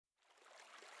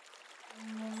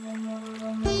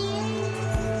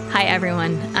Hi,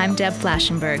 everyone. I'm Deb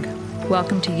Flashenberg.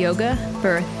 Welcome to Yoga,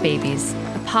 Birth, Babies,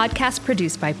 a podcast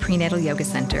produced by Prenatal Yoga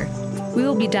Center. We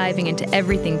will be diving into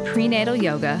everything prenatal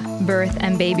yoga, birth,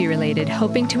 and baby related,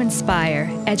 hoping to inspire,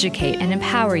 educate, and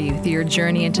empower you through your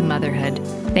journey into motherhood.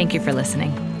 Thank you for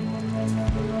listening.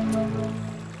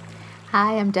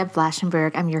 Hi, I'm Deb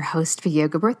Flashenberg. I'm your host for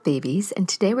Yoga Birth Babies, and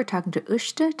today we're talking to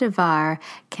Ushta, Davar,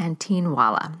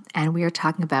 Canteenwalla, and we are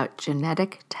talking about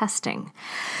genetic testing.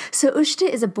 So Ushta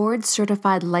is a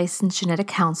board-certified licensed genetic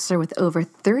counselor with over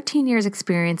 13 years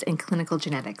experience in clinical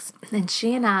genetics, and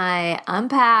she and I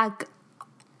unpack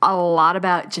a lot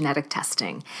about genetic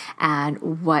testing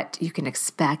and what you can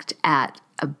expect at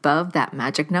above that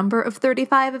magic number of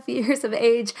 35 years of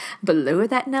age, below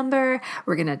that number.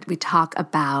 We talk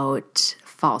about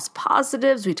false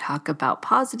positives, we talk about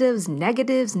positives,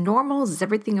 negatives, normals, is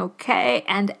everything okay,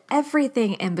 and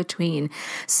everything in between.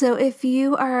 So if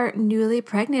you are newly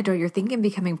pregnant or you're thinking of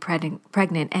becoming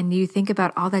pregnant and you think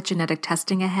about all that genetic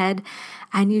testing ahead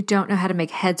and you don't know how to make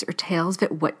heads or tails of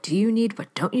it, what do you need?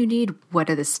 What don't you need? What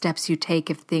are the steps you take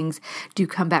if things do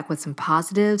come back with some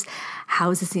positives?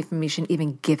 How is this information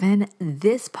even given?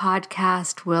 This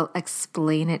podcast will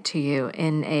explain it to you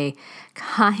in a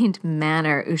kind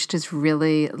manner. Ushta's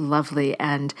really lovely,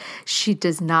 and she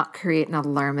does not create an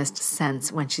alarmist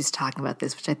sense when she's talking about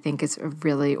this, which I think is a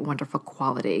really wonderful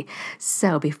quality.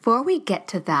 So before we get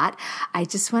to that, I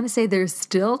just want to say there's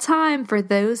still time for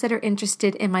those that are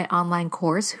interested in my online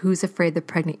course, Who's Afraid the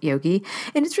Pregnant Yogi?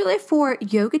 And it's really for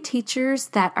yoga teachers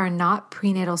that are not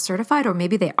prenatal certified, or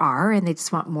maybe they are and they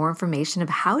just want more information of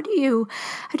how do you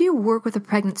work with a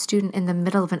pregnant student in the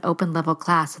middle of an open level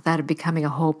class without it becoming a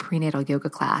whole prenatal yoga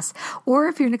class. Or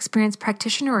if you're an experienced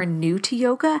practitioner or new to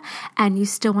yoga and you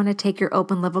still want to take your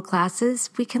open level classes,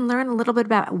 we can learn a little bit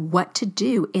about what to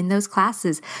do in those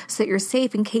classes so that you're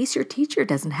safe in case your teacher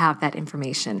doesn't have that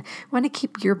information. You want to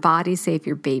keep your body safe,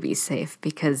 your baby safe,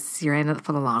 because you're in it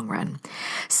for the long run.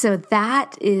 So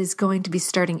that is going to be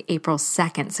starting April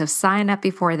 2nd. So sign up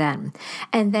before then.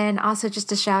 And then also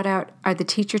just a shout out are the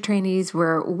teacher trainees.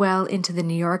 We're well into the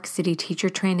New York City teacher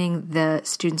training. The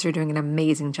students are doing an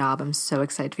amazing job. I'm so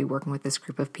excited to be working with this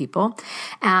group of people.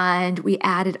 And we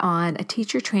added on a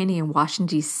teacher training in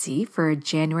Washington, D.C. for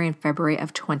January and February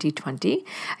of 2020.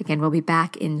 Again, we'll be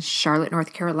back in Charlotte,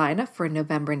 North Carolina for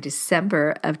November and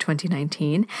December of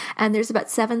 2019. And there's about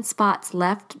 7 spots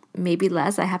left, maybe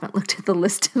less. I haven't looked at the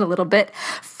list in a little bit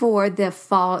for the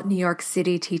fall New York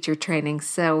City teacher training.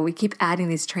 So we keep adding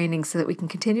these trainings so that we can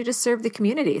continue to serve the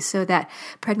community so that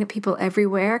pregnant people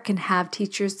everywhere can have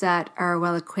teachers that are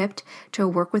well equipped to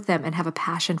work with them and have a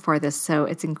passion for this. So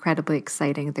it's incredibly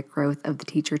exciting, the growth of the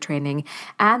teacher training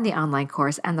and the online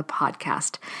course and the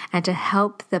podcast. And to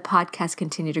help the podcast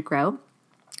continue to grow,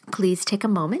 please take a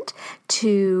moment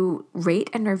to rate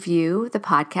and review the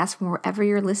podcast from wherever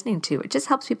you're listening to. It just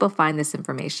helps people find this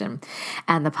information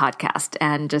and the podcast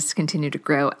and just continue to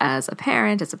grow as a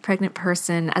parent, as a pregnant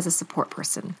person, as a support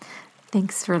person.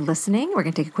 Thanks for listening. We're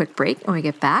going to take a quick break. When we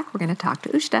get back, we're going to talk to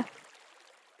Ushta.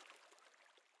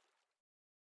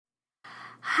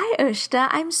 Hi, Ushta.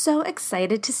 I'm so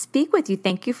excited to speak with you.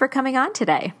 Thank you for coming on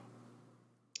today.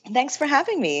 Thanks for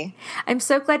having me. I'm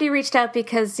so glad you reached out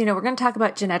because, we're going to talk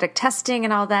about genetic testing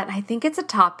and all that. And I think it's a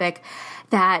topic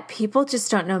that people just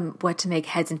don't know what to make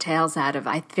heads and tails out of.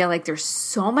 I feel like there's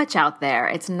so much out there.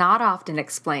 It's not often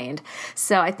explained.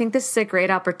 So I think this is a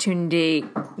great opportunity,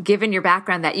 given your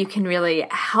background, that you can really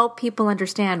help people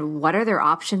understand what are their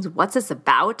options, what's this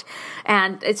about.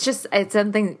 And it's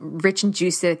something rich and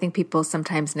juicy that I think people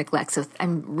sometimes neglect. So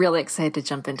I'm really excited to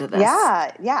jump into this.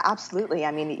 Yeah, absolutely.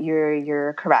 I mean,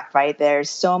 you're correct, right? There's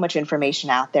so much information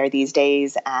out there these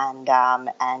days, and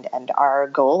our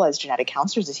goal as genetic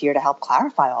counselors is here to help clarify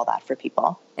all that for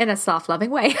people. In a soft, loving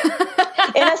way.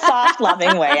 In a soft,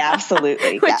 loving way,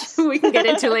 absolutely. Which yes. we can get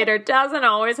into later. It doesn't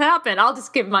always happen. I'll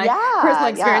just give my personal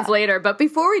experience later. But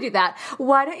before we do that,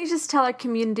 why don't you just tell our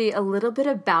community a little bit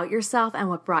about yourself and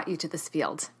what brought you to this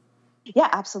field? Yeah,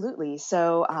 absolutely.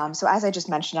 So as I just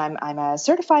mentioned, I'm a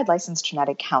certified licensed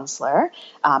genetic counselor.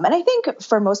 And I think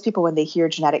for most people, when they hear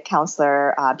genetic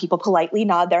counselor, people politely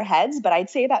nod their heads, but I'd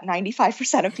say about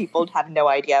 95% of people have no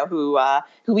idea who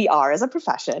we are as a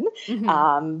profession.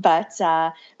 Mm-hmm.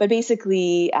 But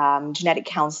basically, genetic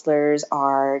counselors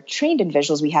are trained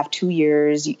individuals. We have 2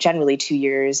 years, generally 2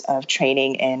 years of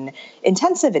training in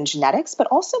intensive in genetics, but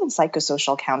also in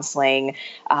psychosocial counseling,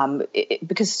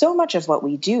 because so much of what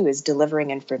we do is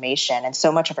delivering information, and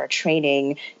so much of our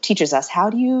training teaches us how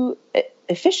do you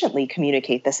efficiently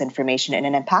communicate this information in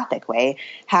an empathic way?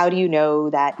 How do you know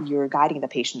that you're guiding the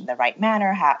patient in the right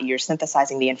manner? How you're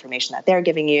synthesizing the information that they're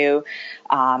giving you?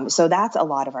 So that's a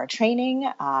lot of our training.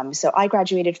 So I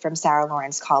graduated from Sarah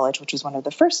Lawrence College, which was one of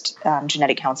the first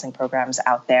genetic counseling programs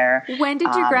out there. When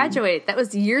did you graduate? That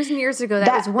was years and years ago.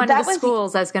 That was one of the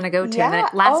schools I was going to go to. Yeah. And then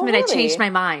last minute, I changed my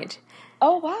mind.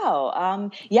 Oh,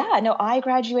 wow. No, I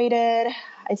graduated,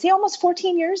 I'd say almost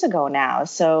 14 years ago now.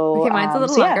 So, okay, mine's a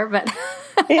little longer, but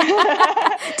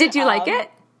did you like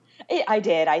it? I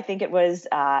did. I think it was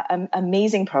an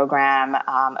amazing program,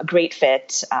 a great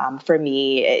fit for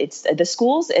me. It's the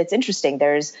schools. It's interesting.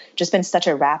 There's just been such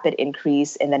a rapid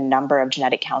increase in the number of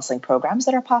genetic counseling programs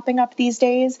that are popping up these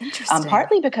days.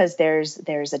 Partly because there's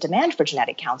a demand for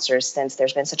genetic counselors since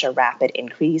there's been such a rapid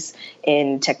increase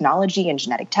in technology and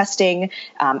genetic testing.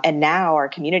 And now our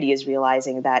community is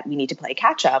realizing that we need to play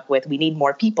catch up with, we need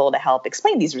more people to help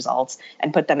explain these results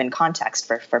and put them in context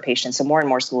for patients. So more and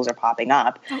more schools are popping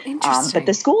up. But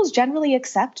the schools generally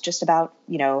accept just about,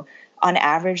 on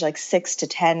average, like 6 to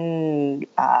 10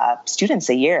 students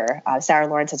a year. Sarah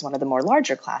Lawrence has one of the more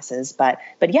larger classes, but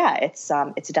yeah, it's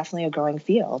definitely a growing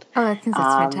field. Oh, I think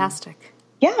that's fantastic.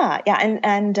 Yeah.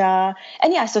 And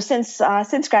yeah, so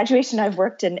since graduation, I've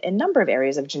worked in a number of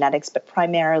areas of genetics, but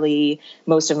primarily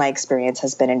most of my experience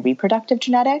has been in reproductive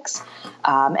genetics,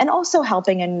 and also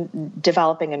helping and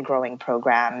developing and growing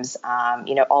programs,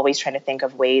 always trying to think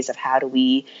of ways of how do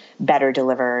we better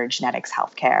deliver genetics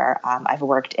healthcare. I've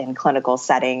worked in clinical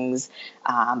settings,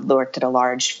 worked at a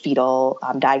large fetal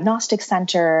diagnostic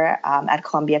center at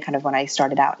Columbia, kind of when I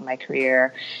started out in my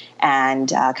career,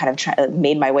 and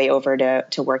made my way over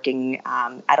to working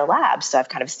at a lab. So I've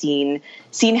kind of seen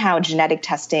how genetic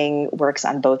testing works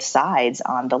on both sides,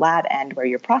 on the lab end where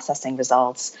you're processing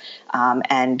results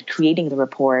and creating the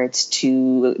reports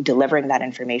to delivering that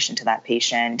information to that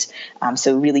patient.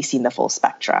 So really seen the full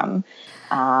spectrum.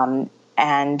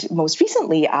 And most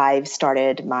recently, I've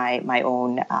started my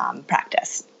own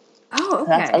practice. Oh, okay. So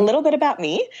that's a little bit about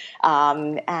me.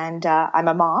 I'm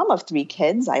a mom of 3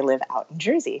 kids. I live out in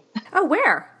Jersey. Oh,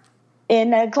 where?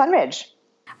 In Glen Ridge.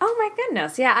 Oh, my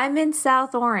goodness. Yeah, I'm in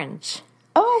South Orange.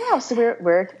 Oh, wow. So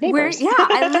we're neighbors.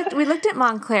 We looked at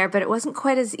Montclair, but it wasn't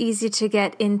quite as easy to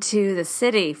get into the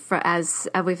city as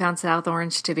we found South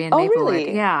Orange to be in Maplewood.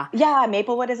 Really? Yeah. Yeah,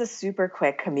 Maplewood is a super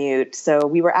quick commute. So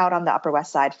we were out on the Upper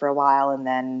West Side for a while, and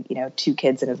then, 2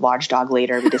 kids and a large dog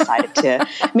later, we decided to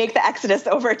make the exodus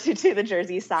over to the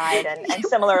Jersey side. And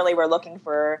similarly, we're looking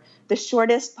for the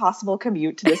shortest possible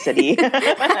commute to the city.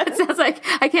 It sounds like,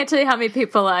 I can't tell you how many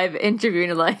people I've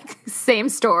interviewed, same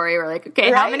story. We're like,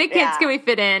 okay, how many kids can we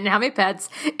fit in? How many pets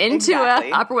into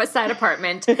a Upper West Side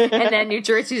apartment? And then New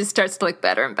Jersey just starts to look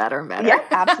better and better and better. Yeah,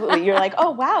 absolutely. You're like,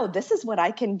 oh, wow, this is what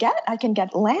I can get. I can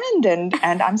get land and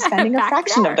I'm spending a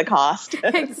fraction of the cost.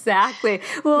 Exactly.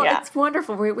 Well, It's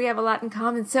wonderful. We have a lot in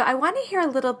common. So I want to hear a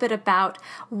little bit about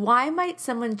why might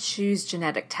someone choose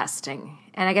genetic testing?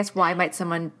 And I guess why might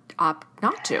someone opt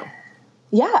not to?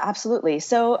 Yeah, absolutely.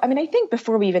 So, I think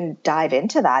before we even dive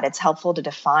into that, it's helpful to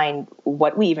define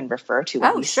what we even refer to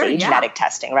when we say genetic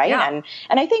testing, right? Yeah.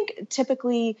 And I think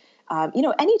typically,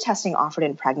 any testing offered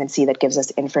in pregnancy that gives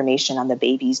us information on the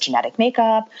baby's genetic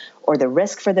makeup or the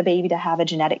risk for the baby to have a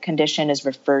genetic condition is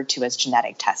referred to as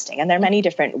genetic testing. And there are many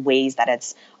different ways that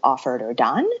it's offered or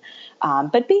done.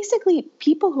 But basically,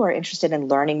 people who are interested in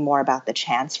learning more about the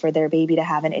chance for their baby to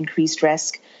have an increased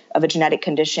risk of a genetic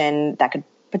condition that could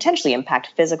potentially impact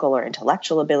physical or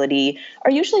intellectual ability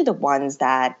are usually the ones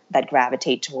that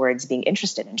gravitate towards being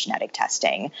interested in genetic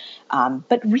testing.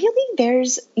 But really,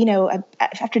 there's,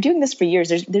 after doing this for years,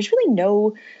 there's really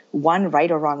no one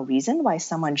right or wrong reason why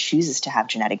someone chooses to have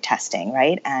genetic testing,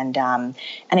 right? And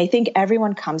I think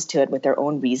everyone comes to it with their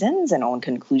own reasons and own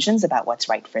conclusions about what's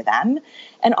right for them.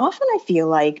 And often I feel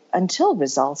like until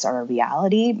results are a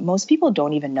reality, most people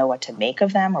don't even know what to make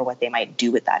of them or what they might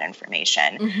do with that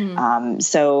information. Mm-hmm.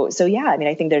 So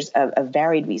I think there's a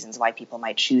varied reasons why people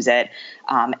might choose it.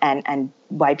 And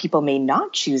why people may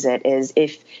not choose it is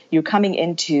if you're coming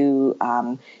into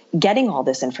getting all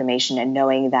this information and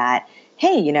knowing that,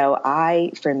 hey,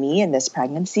 for me in this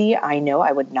pregnancy, I know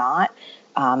I would not,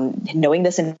 knowing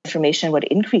this information would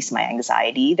increase my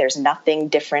anxiety. There's nothing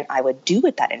different I would do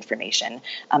with that information.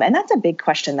 And that's a big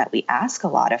question that we ask a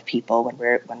lot of people when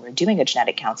we're doing a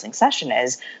genetic counseling session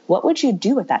is, what would you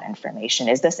do with that information?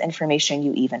 Is this information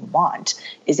you even want?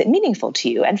 Is it meaningful to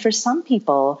you? And for some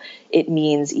people, it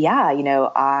means,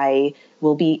 I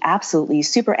will be absolutely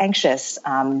super anxious,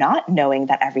 not knowing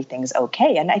that everything's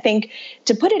okay. And I think,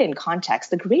 to put it in context,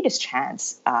 the greatest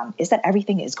chance is that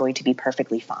everything is going to be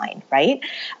perfectly fine, right?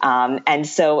 And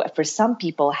so for some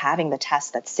people, having the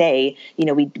tests that say,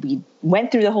 we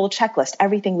went through the whole checklist,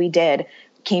 everything we did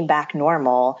came back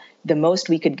normal, the most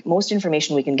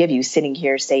information we can give you sitting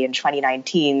here, say in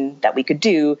 2019, that we could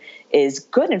do is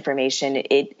good information.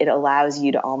 It allows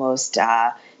you to almost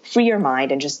free your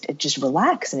mind and just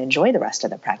relax and enjoy the rest of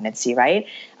the pregnancy, right?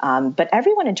 But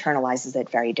everyone internalizes it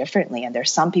very differently. And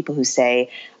there's some people who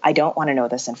say, I don't want to know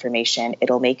this information.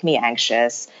 It'll make me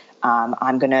anxious.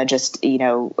 I'm going to just,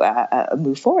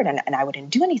 move forward, and I wouldn't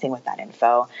do anything with that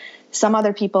info. Some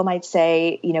other people might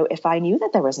say, if I knew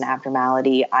that there was an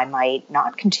abnormality, I might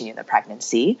not continue the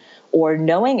pregnancy, or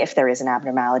knowing if there is an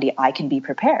abnormality, I can be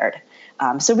prepared.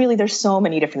 So really, there's so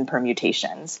many different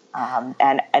permutations.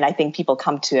 And I think people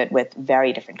come to it with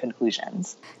very different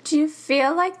conclusions. Do you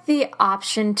feel like the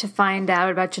option to find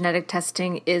out about genetic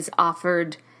testing is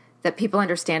offered, that people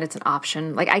understand it's an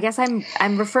option? Like, I guess I'm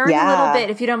referring a little bit,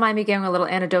 if you don't mind me getting a little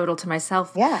anecdotal to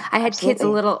myself. Yeah, I had absolutely. Kids a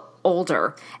little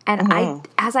older, and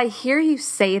as I hear you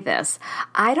say this,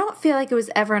 I don't feel like it was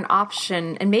ever an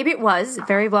option, and maybe it was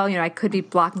very well, I could be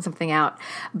blocking something out,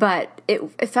 but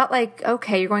it felt like,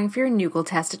 okay, you're going for your nuchal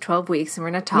test at 12 weeks and we're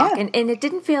going to talk. And it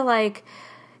didn't feel like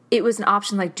it was an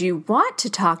option. Like, do you want to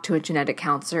talk to a genetic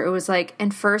counselor? It was like,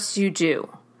 and first you do.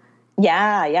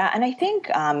 Yeah. And I think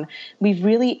we've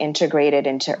really integrated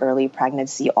into early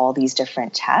pregnancy all these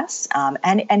different tests.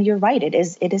 And you're right, it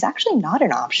is actually not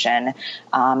an option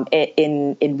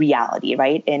in reality,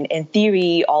 right? In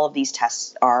theory, all of these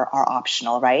tests are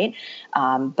optional, right?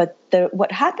 But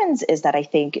what happens is that I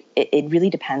think it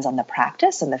really depends on the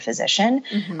practice and the physician.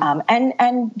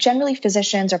 And generally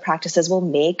physicians or practices will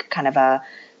make kind of a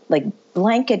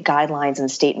blanket guidelines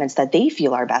and statements that they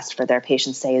feel are best for their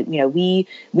patients. Say, we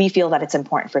feel that it's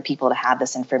important for people to have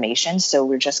this information, so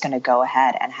we're just going to go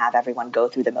ahead and have everyone go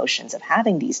through the motions of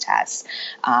having these tests.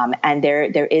 And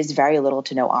there is very little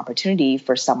to no opportunity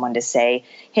for someone to say,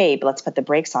 hey, let's put the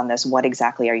brakes on this. What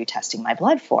exactly are you testing my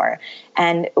blood for?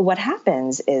 And what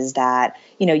happens is that,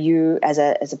 you as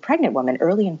a pregnant woman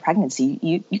early in pregnancy,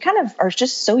 you kind of are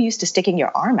just so used to sticking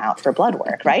your arm out for blood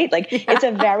work, right? It's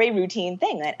a very routine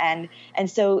thing. And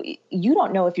so you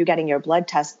don't know if you're getting your blood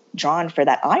test drawn for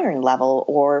that iron level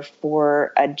or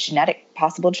for a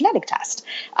possible genetic test.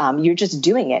 You're just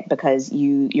doing it because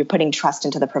you're putting trust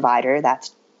into the provider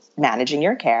that's managing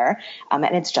your care, and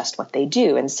it's just what they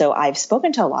do. And so I've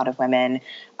spoken to a lot of women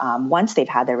once they've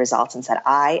had their results and said,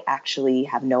 I actually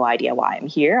have no idea why I'm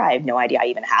here. I have no idea I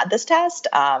even had this test.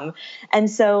 And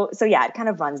so yeah, it kind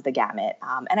of runs the gamut.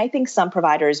 And I think some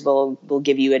providers will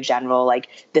give you a general,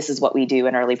 this is what we do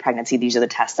in early pregnancy. These are the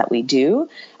tests that we do.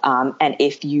 And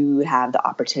if you have the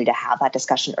opportunity to have that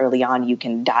discussion early on, you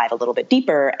can dive a little bit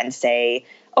deeper and say,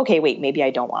 okay, wait, maybe I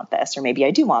don't want this, or maybe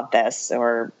I do want this,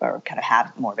 or kind of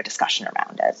have more of a discussion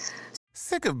around it.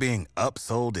 Sick of being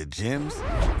upsold at gyms?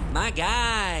 My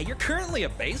guy, you're currently a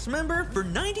base member? For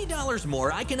 $90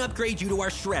 more, I can upgrade you to our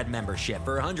Shred membership.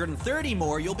 For $130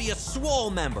 more, you'll be a Swole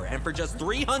member. And for just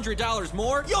 $300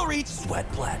 more, you'll reach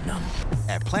Sweat Platinum.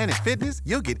 At Planet Fitness,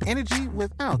 you'll get energy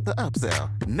without the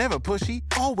upsell. Never pushy,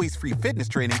 always free fitness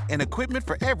training and equipment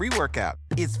for every workout.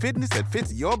 It's fitness that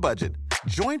fits your budget.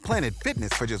 Join Planet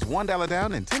Fitness for just $1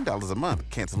 down and $10 a month.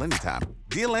 Cancel anytime.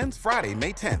 Deal ends Friday,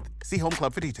 May 10th. See Home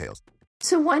Club for details.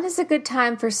 So when is a good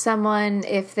time for someone,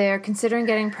 if they're considering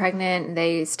getting pregnant and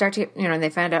they start to, and they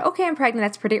find out, okay, I'm pregnant,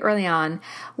 that's pretty early on.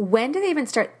 When do they even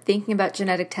start thinking about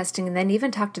genetic testing, and then even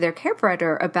talk to their care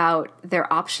provider about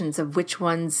their options of which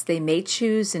ones they may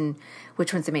choose and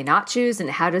which ones they may not choose, and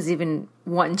how does even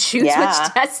one choose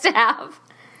which test to have?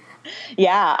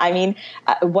 Yeah, I mean,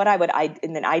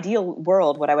 in an ideal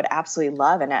world, what I would absolutely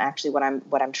love, and actually what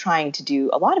I'm trying to do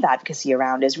a lot of advocacy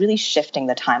around, is really shifting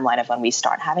the timeline of when we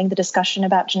start having the discussion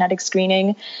about genetic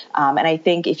screening. And I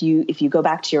think if you go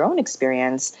back to your own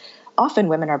experience, often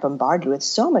women are bombarded with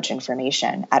so much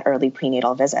information at early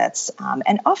prenatal visits,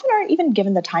 and often aren't even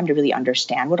given the time to really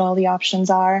understand what all the options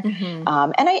are. And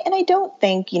I don't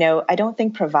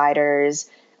think providers,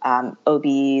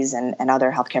 OBs and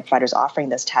other healthcare providers offering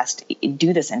this test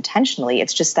do this intentionally.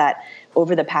 It's just that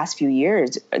over the past few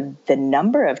years, the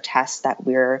number of tests that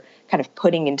we're kind of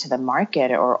putting into the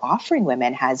market or offering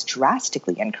women has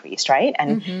drastically increased, right?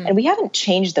 And we haven't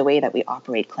changed the way that we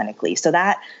operate clinically. So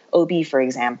that OB, for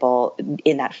example,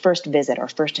 in that first visit or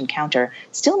first encounter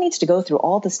still needs to go through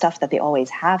all the stuff that they always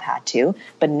have had to,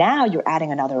 but now you're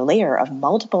adding another layer of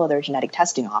multiple other genetic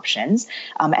testing options,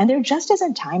 and there just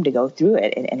isn't time to go through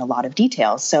it in a lot of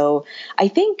detail. So I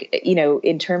think,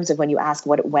 in terms of when you ask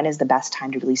when is the best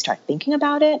time to really start thinking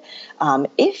about it,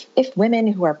 if women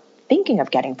who are thinking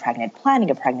of getting pregnant, planning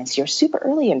a pregnancy, or super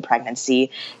early in pregnancy,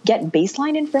 get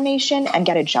baseline information and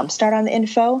get a jump start on the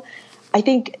info, I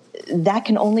think that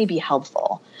can only be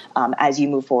helpful as you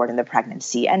move forward in the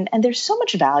pregnancy. And there's so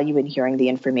much value in hearing the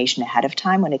information ahead of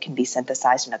time when it can be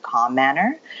synthesized in a calm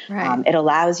manner. Right. It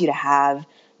allows you to have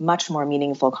much more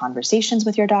meaningful conversations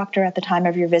with your doctor at the time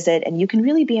of your visit, and you can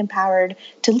really be empowered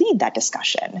to lead that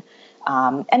discussion.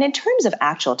 And in terms of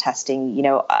actual testing,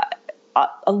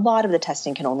 a lot of the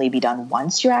testing can only be done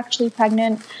once you're actually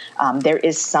pregnant. There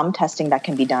is some testing that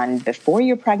can be done before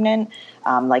you're pregnant,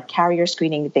 like carrier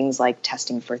screening, things like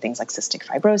testing for things like cystic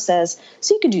fibrosis.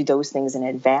 So you can do those things in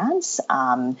advance.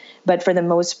 But for the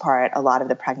most part, a lot of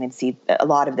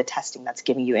the testing that's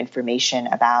giving you information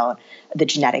about the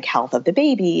genetic health of the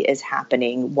baby is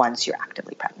happening once you're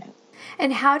actively pregnant.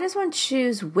 And how does one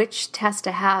choose which test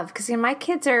to have? Because my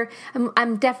kids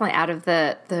I'm definitely out of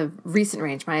the recent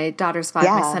range. My daughter's 5,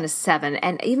 my son is 7.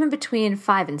 And even between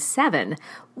 5 and 7,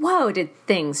 whoa, did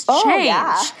things change.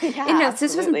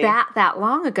 This wasn't that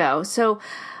long ago. So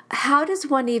how does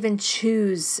one even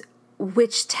choose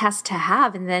which test to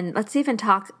have? And then let's even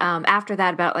talk after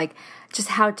that about just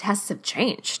how tests have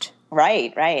changed.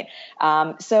 Right.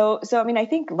 So I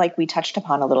think like we touched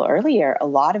upon a little earlier, a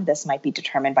lot of this might be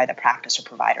determined by the practice or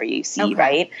provider you see,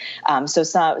 okay. Right? So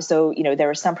there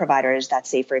are some providers that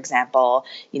say, for example,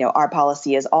 our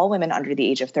policy is all women under the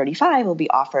age of 35 will be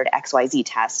offered XYZ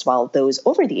tests, while those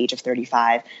over the age of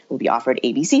 35 will be offered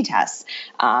ABC tests.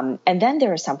 And then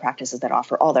there are some practices that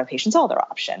offer all their patients all their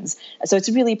options. So it's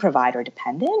really provider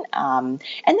dependent. And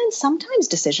then sometimes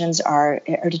decisions are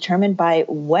determined by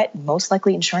what most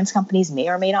likely insurance companies may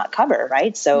or may not cover,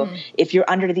 right? So if you're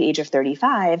under the age of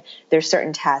 35, there's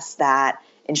certain tests that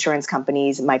insurance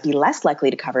companies might be less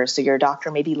likely to cover. So your doctor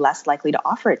may be less likely to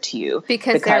offer it to you.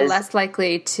 Because they're less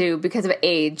likely to, because of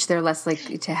age, they're less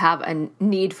likely to have a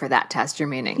need for that test, you're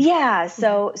meaning? Yeah.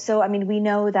 So we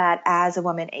know that as a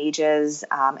woman ages,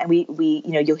 and we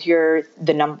you'll hear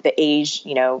the age,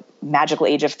 magical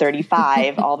age of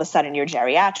 35, all of a sudden you're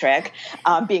geriatric,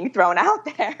 being thrown out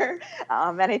there.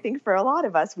 And I think for a lot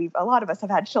of us have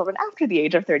had children after the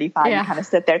age of 35. Yeah. You kind of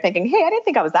sit there thinking, hey, I didn't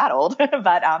think I was that old.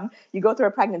 But you go through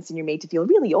a pregnancy and you're made to feel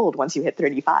really old once you hit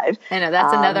 35. I know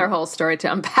that's another whole story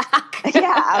to unpack.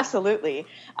 Yeah, absolutely.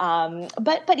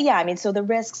 But yeah, so the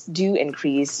risks do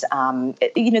increase.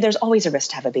 There's always a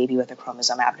risk to have a baby with a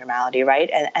chromosome abnormality, right?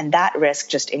 And that risk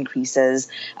just increases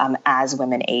as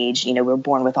women age. We're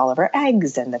born with all of our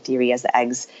eggs, and the theory is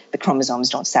the chromosomes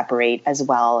don't separate as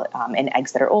well in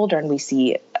eggs that are older, and we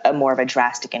see more of a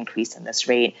drastic increase in this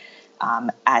rate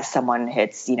as someone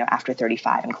hits, after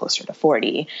 35 and closer to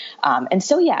 40.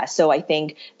 So I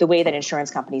think the way that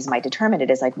insurance companies might determine it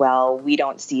is we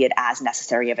don't see it as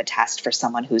necessary of a test for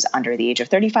someone who's under the age of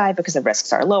 35 because the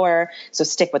risks are lower. So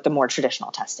stick with the more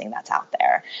traditional testing that's out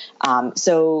there.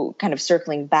 So kind of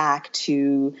circling back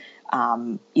to,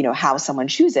 how someone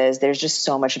chooses, there's just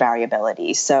so much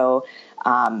variability. So,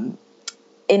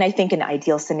 and I think in an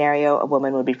ideal scenario, a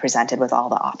woman would be presented with all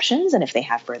the options. And if they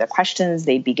have further questions,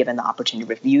 they'd be given the opportunity to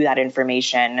review that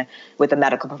information with a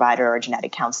medical provider or a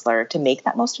genetic counselor to make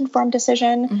that most informed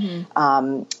decision.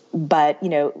 Mm-hmm. But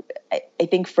I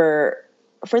think for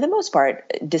the most part,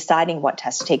 deciding what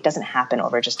test to take doesn't happen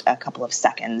over just a couple of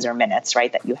seconds or minutes,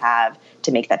 right, that you have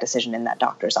to make that decision in that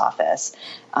doctor's office.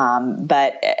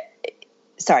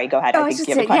 Sorry, go ahead. I think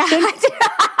you have a question. Yeah,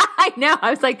 I know. I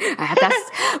was like,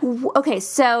 okay,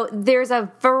 so there's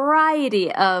a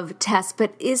variety of tests,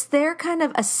 but is there kind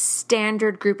of a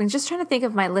standard grouping? Just trying to think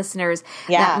of my listeners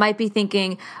that might be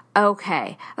thinking,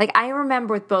 okay, I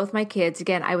remember with both my kids,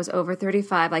 again, I was over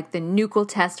 35, the nuchal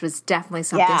test was definitely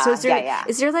something. Yeah, so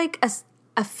is there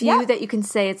a few that you can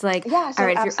say it's all right,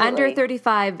 if you're under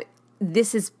 35,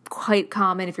 this is quite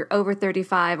common if you're over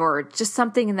 35 or just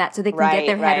something in that so they can get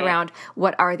their head around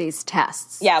what are these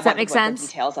tests. Yeah. Does that make sense? The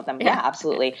details of them. Yeah,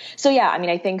 absolutely. So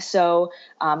I think so.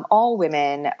 All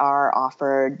women are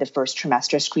offered the first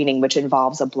trimester screening, which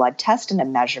involves a blood test and a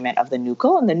measurement of the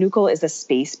nuchal. And the nuchal is the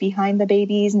space behind the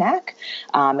baby's neck.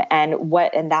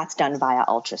 And that's done via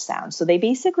ultrasound. So they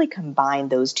basically combine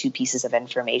those two pieces of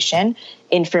information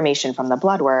from the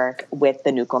blood work with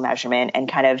the nuchal measurement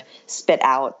and kind of spit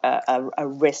out a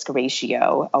risk risk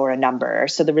ratio or a number.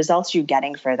 So the results you're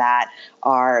getting for that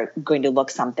are going to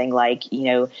look something like,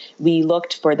 we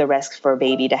looked for the risk for a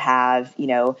baby to have,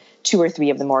 2 or 3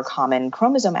 of the more common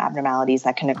chromosome abnormalities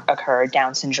that can occur,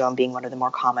 Down syndrome being one of the more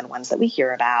common ones that we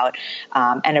hear about.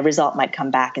 And a result might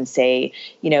come back and say,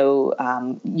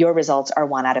 your results are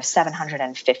 1 out of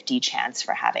 750 chance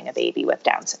for having a baby with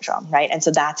Down syndrome, right? And so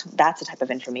that's the type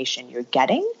of information you're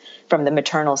getting from the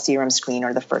maternal serum screen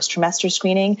or the first trimester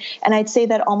screening. And I'd say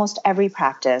that almost every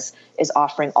practice is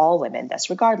offering all women this,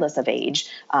 regardless of age,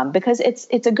 because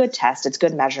it's a good test, it's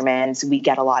good measurements. We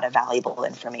get a lot of valuable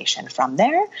information from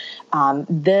there.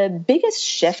 The biggest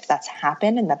shift that's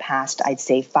happened in the past, I'd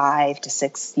say 5 to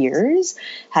 6 years,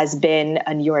 has been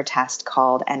a newer test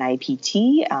called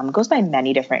NIPT. Goes by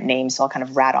many different names, so I'll kind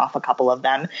of rat off a couple of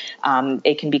them.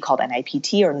 It can be called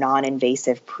NIPT, or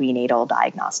non-invasive prenatal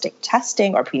diagnostic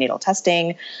testing, or prenatal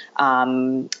testing.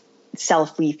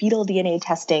 Cell-free fetal DNA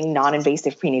testing,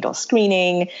 non-invasive prenatal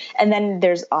screening, and then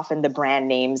there's often the brand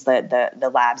names,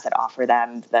 the labs that offer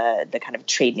them, the kind of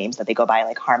trade names that they go by,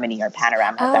 like Harmony or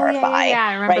Panorama or Verify. Yeah,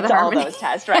 I remember right? the So Harmony. all those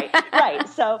tests, right? Right.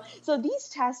 So these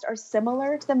tests are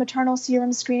similar to the maternal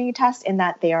serum screening test in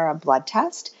that they are a blood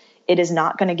test. It is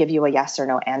not going to give you a yes or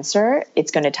no answer.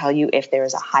 It's going to tell you if there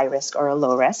is a high risk or a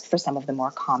low risk for some of the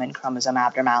more common chromosome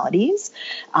abnormalities.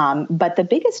 But the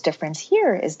biggest difference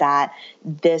here is that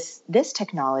this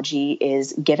technology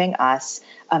is giving us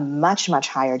a much, much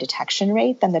higher detection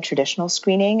rate than the traditional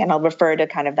screening. And I'll refer to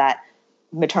kind of that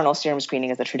maternal serum screening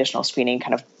as the traditional screening,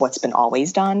 kind of what's been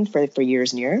always done for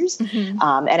years and years. Mm-hmm.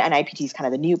 And NIPT is kind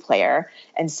of the new player.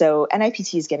 And so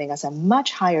NIPT is giving us a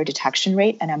much higher detection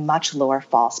rate and a much lower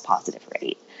false positive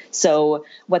rate. So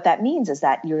what that means is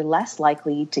that you're less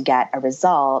likely to get a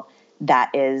result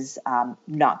that is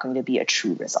not going to be a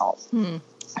true result. Mm.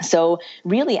 So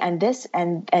really, and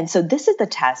so this is the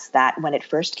test that when it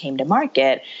first came to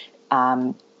market,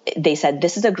 they said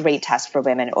this is a great test for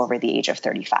women over the age of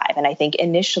 35. And I think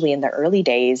initially in the early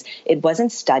days, it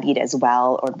wasn't studied as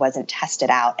well, or it wasn't tested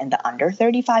out in the under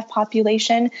 35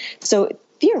 population. So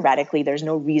theoretically, there's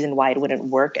no reason why it wouldn't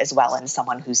work as well in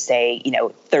someone who's, say,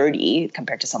 30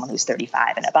 compared to someone who's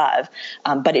 35 and above.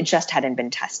 But it just hadn't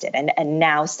been tested. And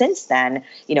now since then,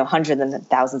 hundreds and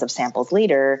thousands of samples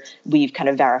later, we've kind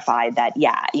of verified that,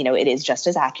 it is just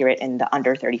as accurate in the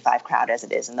under 35 crowd as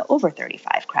it is in the over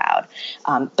 35 crowd.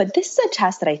 But this is a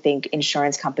test that I think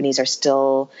insurance companies are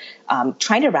still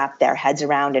trying to wrap their heads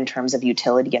around in terms of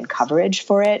utility and coverage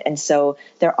for it. And so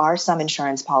there are some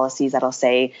insurance policies that'll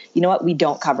say, you know what, we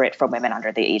don't cover it for women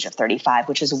under the age of 35,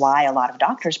 which is why a lot of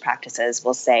doctors' practices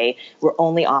will say we're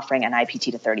only offering an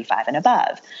NIPT to 35 and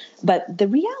above. But the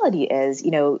reality is,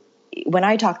 when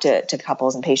I talk to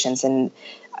couples and patients, and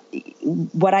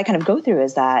what I kind of go through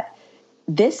is that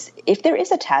if there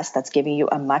is a test that's giving you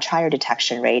a much higher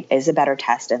detection rate, is a better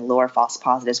test and lower false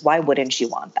positives, why wouldn't you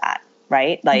want that?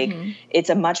 Right? Like, It's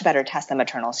a much better test than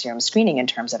maternal serum screening in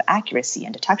terms of accuracy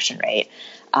and detection rate.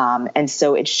 And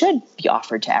so it should be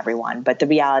offered to everyone. But the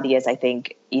reality is, I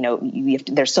think,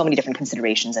 there's so many different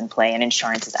considerations in play, and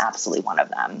insurance is absolutely one of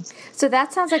them. So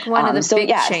that sounds like one of the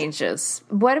big changes.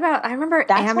 What about, I remember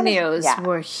amnios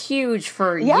were huge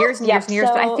for years and years and years,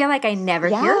 but I feel like I never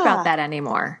hear about that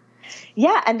anymore.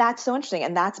 Yeah, and that's so interesting,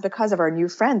 and that's because of our new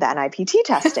friend, the NIPT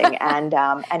testing, and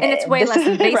it's way less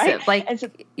invasive. Right?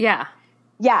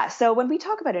 Yeah. So when we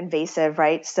talk about invasive,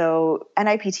 right? So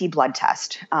NIPT blood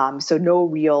test, so no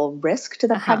real risk to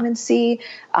the pregnancy,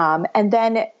 and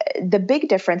then the big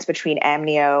difference between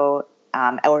amnio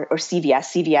or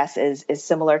CVS. CVS is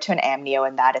similar to an amnio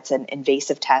in that it's an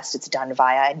invasive test. It's done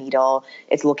via a needle.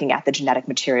 It's looking at the genetic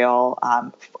material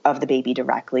of the baby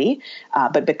directly.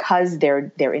 But because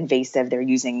they're invasive, they're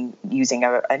using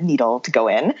a needle to go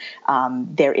in.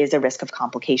 There is a risk of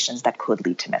complications that could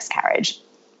lead to miscarriage.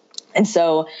 And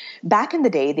so back in the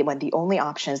day, when the only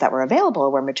options that were available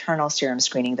were maternal serum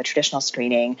screening, the traditional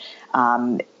screening,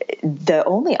 the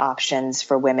only options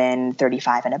for women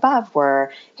 35 and above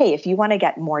were, hey, if you want to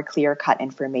get more clear-cut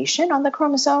information on the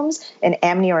chromosomes, an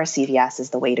amnio or CVS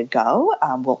is the way to go.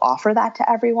 We'll offer that to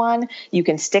everyone. You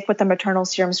can stick with the maternal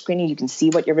serum screening. You can see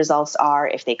what your results are.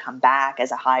 If they come back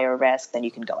as a higher risk, then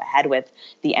you can go ahead with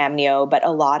the amnio. But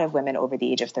a lot of women over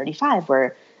the age of 35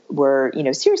 were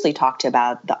seriously talked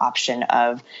about the option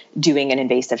of doing an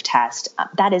invasive test.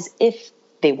 That is if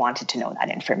they wanted to know that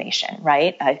information,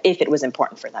 right? If it was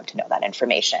important for them to know that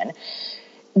information.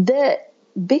 The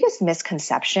biggest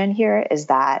misconception here is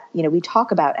that, we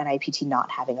talk about NIPT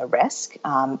not having a risk.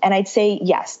 And I'd say,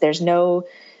 yes, there's no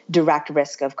direct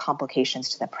risk of complications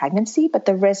to the pregnancy, but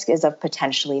the risk is of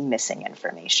potentially missing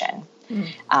information.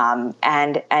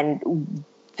 And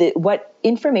what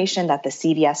information that the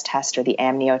CVS test or the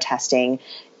amnio testing,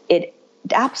 NIPT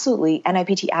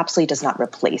absolutely does not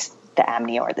replace the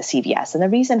amnio or the CVS. And the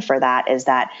reason for that is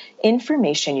that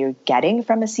information you're getting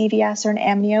from a CVS or an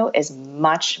amnio is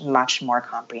much, much more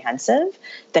comprehensive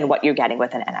than what you're getting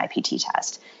with an NIPT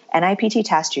test. NIPT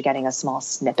test, you're getting a small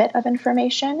snippet of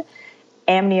information.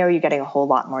 Amnio, you're getting a whole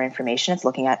lot more information. It's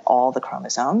looking at all the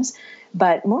chromosomes.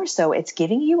 But more so, it's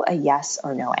giving you a yes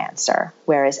or no answer,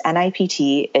 whereas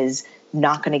NIPT is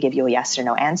not going to give you a yes or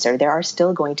no answer. There are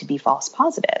still going to be false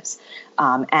positives.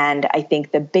 And I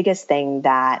think the biggest thing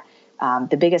that,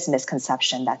 the biggest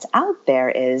misconception that's out there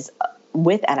is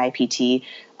with NIPT,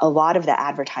 a lot of the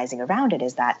advertising around it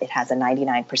is that it has a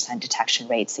 99% detection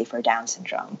rate, say for Down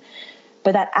syndrome.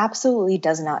 But that absolutely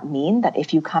does not mean that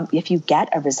if you get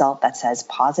a result that says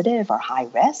positive or high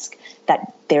risk,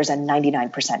 that there's a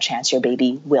 99% chance your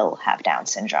baby will have Down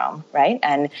syndrome, right?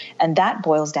 And that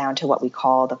boils down to what we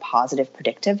call the positive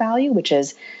predictive value, which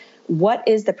is what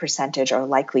is the percentage or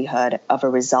likelihood of a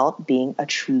result being a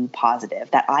true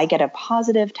positive, that I get a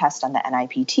positive test on the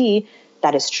NIPT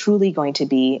that is truly going to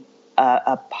be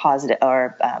a positive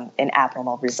or an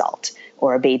abnormal result,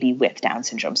 or a baby with Down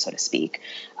syndrome, so to speak.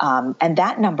 And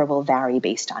that number will vary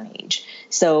based on age.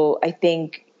 So I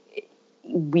think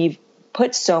we've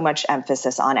put so much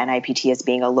emphasis on NIPT as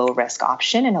being a low-risk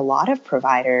option, and a lot of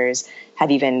providers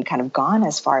have even kind of gone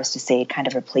as far as to say it kind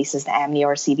of replaces the amnio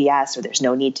or CVS, or there's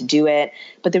no need to do it.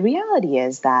 But the reality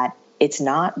is that it's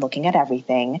not looking at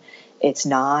everything. It's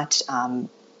not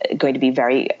going to be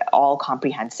very all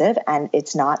comprehensive, and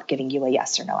it's not giving you a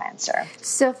yes or no answer.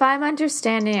 So if I'm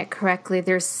understanding it correctly,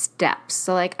 there's steps.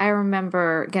 So like I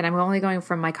remember, again, I'm only going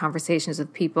from my conversations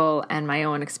with people and my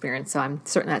own experience, so I'm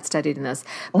certainly not studied in this.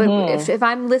 But if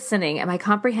I'm listening, am I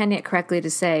comprehending it correctly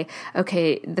to say,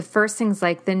 okay, the first thing's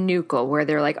like the nuchal, where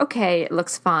they're like, okay, it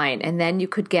looks fine. And then you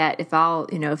could get, if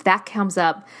that comes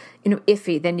up,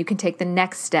 iffy, then you can take the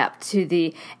next step to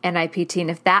the NIPT.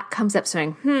 And if that comes up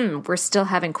saying, we're still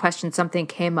having questions, something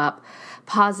came up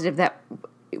positive, that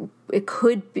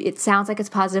it sounds like it's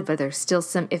positive, but there's still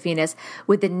some iffiness.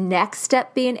 Would the next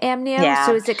step be an amnio? Yeah.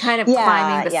 So is it kind of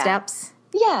climbing the steps?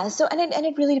 Yeah. So, and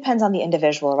it really depends on the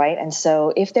individual, right? And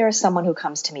so if there is someone who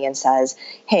comes to me and says,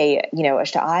 hey,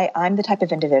 Ushta, I'm the type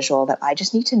of individual that I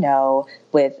just need to know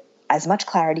with as much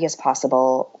clarity as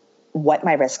possible what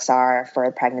my risks are for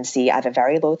a pregnancy. I have a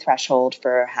very low threshold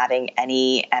for having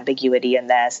any ambiguity in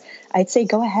this. I'd say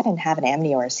go ahead and have an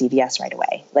amnio or a CVS right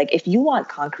away. Like if you want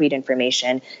concrete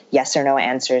information, yes or no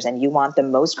answers, and you want the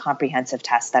most comprehensive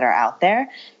tests that are out there,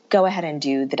 go ahead and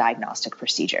do the diagnostic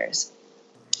procedures,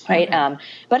 right? Okay.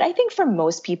 But I think for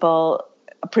most people,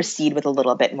 proceed with a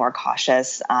little bit more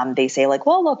cautious. They say like,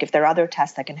 well, look, if there are other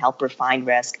tests that can help refine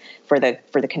risk for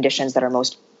the conditions that are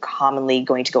most commonly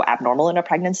going to go abnormal in a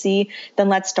pregnancy, then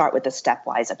let's start with a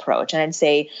stepwise approach. And I'd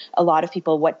say a lot of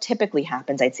people, what typically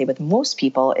happens, I'd say with most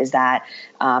people, is that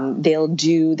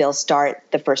they'll start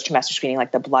the first trimester screening,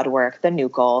 like the blood work, the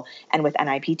nuchal, and with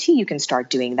NIPT, you can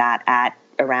start doing that at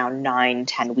around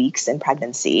 9-10 weeks in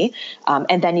pregnancy.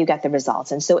 And then you get the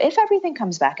results. And so if everything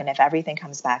comes back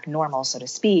normal, so to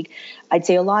speak, I'd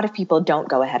say a lot of people don't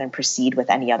go ahead and proceed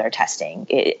with any other testing.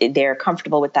 They're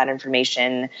comfortable with that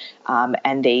information,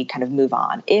 and they kind of move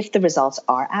on. If the results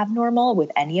are abnormal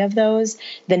with any of those,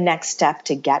 the next step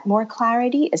to get more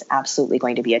clarity is absolutely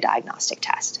going to be a diagnostic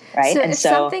test, right? So if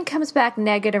something comes back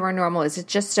negative or normal, is it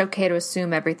just okay to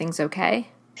assume everything's okay?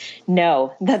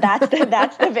 No, that's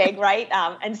the big, right?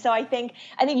 And so I think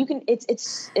you can,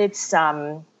 it's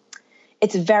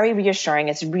very reassuring.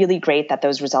 It's really great that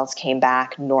those results came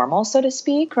back normal, so to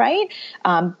speak, right?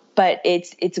 But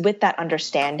it's with that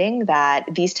understanding that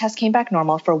these tests came back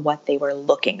normal for what they were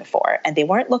looking for. And they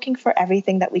weren't looking for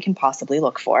everything that we can possibly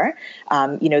look for.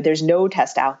 There's no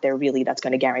test out there really that's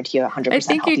going to guarantee you 100% healthy baby. I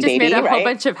think you just made a whole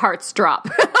bunch of hearts drop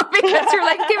because you're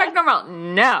like, came back normal.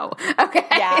 No. Okay.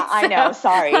 Yeah, so, I know.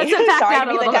 Sorry. Sorry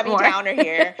to be the Debbie Downer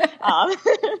here.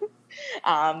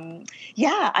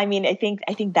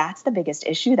 I think that's the biggest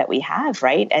issue that we have,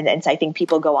 right? And so I think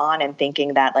people go on and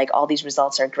thinking that like all these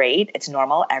results are great, it's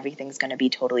normal, everything's going to be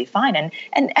totally fine.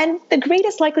 And the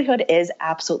greatest likelihood is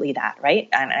absolutely that, right?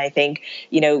 And I think,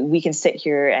 we can sit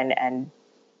here and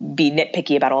be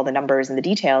nitpicky about all the numbers and the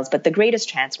details, but the greatest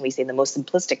chance when we say in the most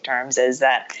simplistic terms is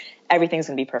that everything's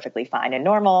going to be perfectly fine and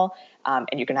normal,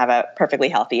 and you can have a perfectly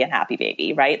healthy and happy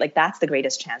baby, right? Like that's the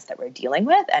greatest chance that we're dealing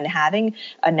with. And having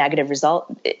a negative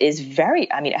result is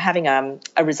having a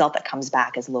result that comes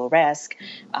back as low risk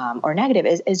or negative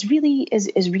is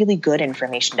really good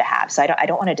information to have. So I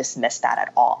don't want to dismiss that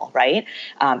at all, right?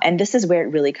 And this is where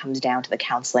it really comes down to the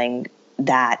counseling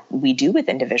that we do with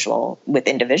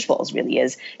individuals really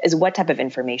is what type of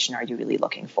information are you really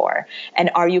looking for? And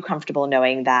are you comfortable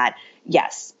knowing that,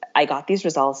 yes, I got these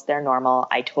results, they're normal.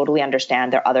 I totally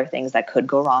understand there are other things that could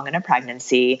go wrong in a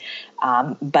pregnancy,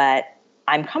 but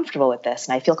I'm comfortable with this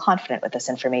and I feel confident with this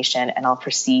information and I'll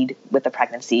proceed with the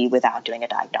pregnancy without doing a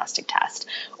diagnostic test?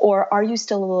 Or are you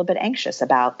still a little bit anxious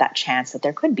about that chance that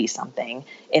there could be something,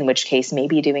 in which case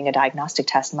maybe doing a diagnostic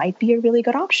test might be a really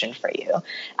good option for you?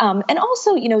 And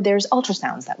also, there's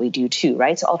ultrasounds that we do too,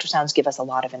 right? So ultrasounds give us a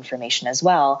lot of information as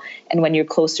well. And when you're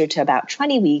closer to about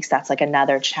 20 weeks, that's like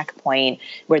another checkpoint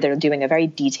where they're doing a very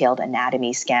detailed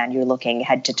anatomy scan. You're looking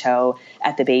head to toe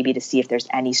at the baby to see if there's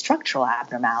any structural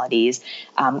abnormalities.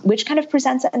 Which kind of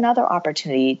presents another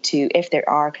opportunity to, if there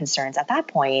are concerns at that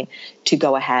point, to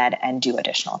go ahead and do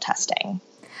additional testing.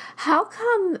 How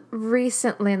come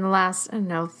recently in the last,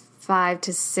 5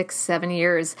 to 6, 7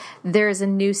 years, there's a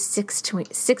new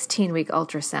 16-week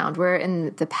ultrasound, where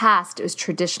in the past it was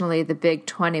traditionally the big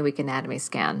 20-week anatomy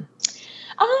scan?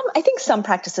 I think some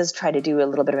practices try to do a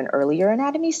little bit of an earlier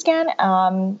anatomy scan.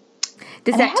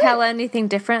 Does that tell anything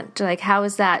different? Like, how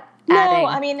is that adding? No,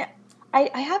 I mean,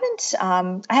 I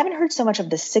haven't heard so much of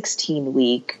the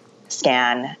 16-week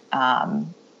scan.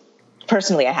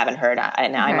 Personally, I haven't heard.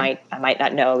 And I might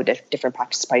not know. Different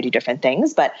practices probably do different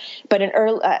things, but in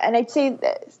early, and I'd say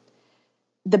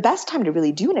the best time to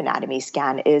really do an anatomy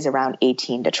scan is around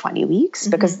 18 to 20 weeks,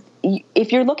 because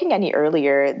if you're looking any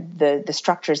earlier, the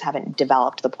structures haven't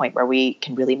developed to the point where we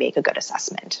can really make a good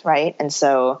assessment, right? And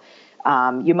so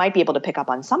you might be able to pick up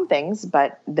on some things,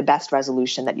 but the best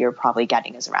resolution that you're probably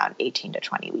getting is around 18 to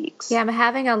 20 weeks. Yeah, I'm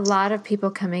having a lot of people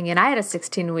coming in. I had a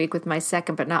 16-week with my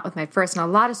second, but not with my first. And a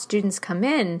lot of students come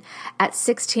in at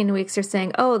 16 weeks. They're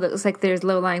saying, that looks like there's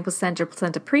low-lying placenta or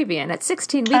placenta previa. And at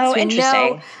 16 weeks, we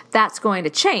know that's going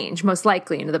to change, most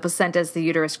likely. The placenta as the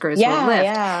uterus grows will lift.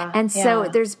 And so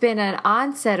there's been an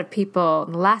onset of people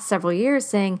in the last several years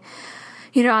saying,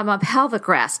 I'm on pelvic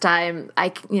rest. I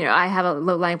have a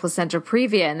low-lying placenta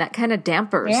previa, and that kind of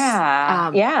dampers.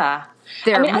 Their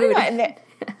mood.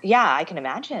 I can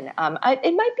imagine.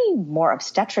 It might be more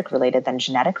obstetric related than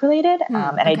genetic related.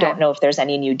 I don't know if there's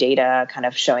any new data kind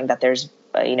of showing that there's,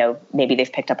 maybe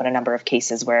they've picked up on a number of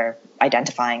cases where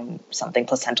identifying something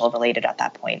placental related at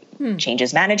that point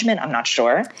changes management. I'm not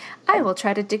sure. I will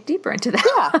try to dig deeper into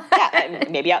that.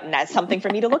 Maybe that's something for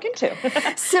me to look into.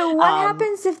 So what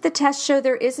happens if the tests show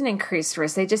there is an increased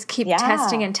risk? They just keep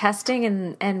testing and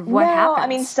testing, and what happens? I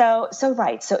mean, so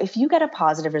right. So if you get a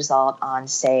positive result on,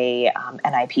 say,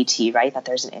 NIPT, right, that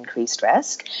there's an increased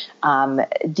risk,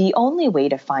 the only way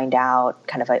to find out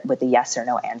kind of with a yes or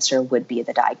no answer would be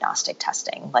the diagnostic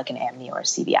testing, like an amnio or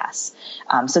CBS.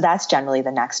 So that's generally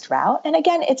the next route. And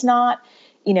again, it's not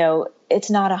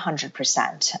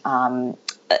 100%.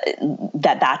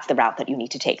 That's the route that you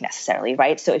need to take necessarily,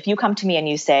 right? So if you come to me and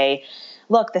you say,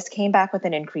 look, this came back with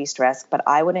an increased risk, but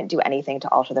I wouldn't do anything to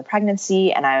alter the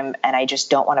pregnancy, and I just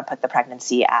don't want to put the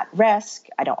pregnancy at risk.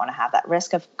 I don't want to have that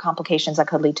risk of complications that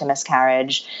could lead to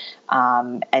miscarriage.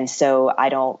 And so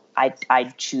I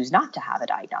choose not to have a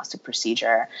diagnostic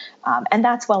procedure. And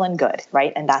that's well and good,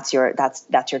 right? And that's your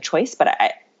choice. But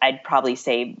I'd probably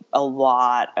say a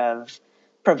lot of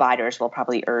providers will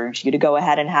probably urge you to go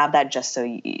ahead and have that, just so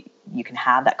you can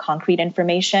have that concrete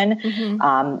information.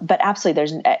 But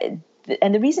absolutely,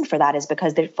 and the reason for that is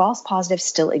because the false positives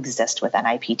still exist with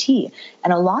NIPT.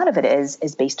 And a lot of it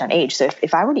is based on age. So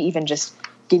if I were to even just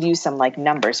give you some like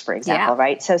numbers, for example,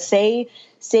 right? So say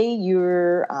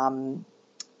you're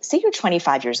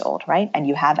 25 years old, right? And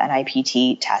you have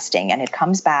NIPT testing and it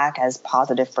comes back as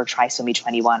positive for trisomy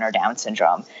 21 or Down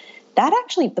syndrome. That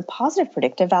actually, the positive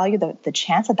predictive value, the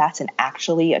chance that that's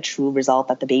actually a true result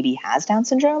that the baby has Down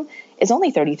syndrome is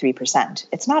only 33%.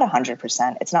 It's not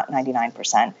 100%. It's not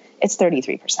 99%. It's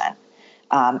 33%.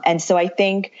 And so I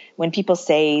think when people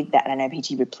say that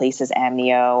NIPT replaces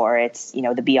amnio, or it's,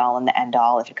 the be all and the end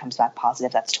all, if it comes back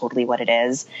positive, that's totally what it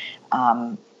is.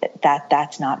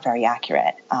 That's not very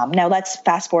accurate. Now let's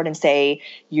fast forward and say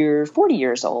you're 40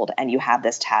 years old and you have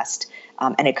this test,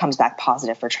 and it comes back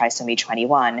positive for trisomy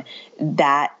 21.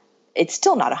 That it's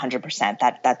still not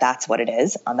 100% that's what it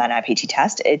is on that NIPT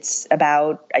test. It's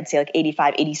about, I'd say, like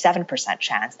 85, 87%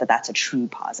 chance that that's a true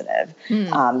positive.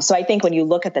 So I think when you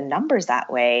look at the numbers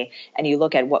that way and you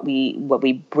look at what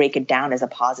we break it down as a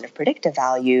positive predictive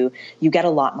value, you get a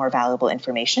lot more valuable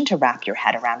information to wrap your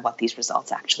head around what these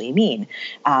results actually mean.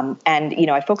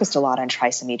 And, I focused a lot on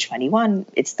trisomy 21.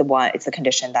 It's the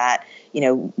condition that,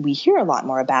 we hear a lot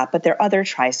more about, but there are other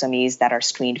trisomies that are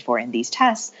screened for in these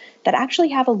tests that actually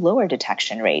have a lower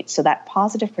detection rate. So that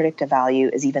positive predictive value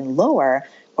is even lower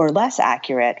or less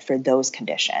accurate for those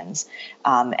conditions.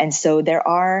 And so there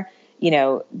are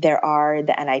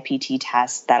the NIPT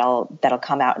tests that'll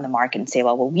come out in the market and say,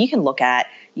 well, we can look at,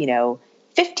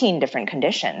 15 different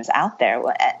conditions out there.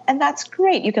 And that's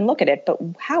great. You can look at it, but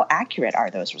how accurate are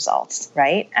those results,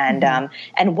 right? And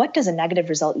and what does a negative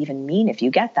result even mean if you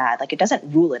get that? Like, it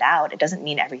doesn't rule it out. It doesn't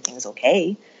mean everything's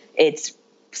okay. It's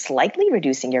slightly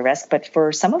reducing your risk, but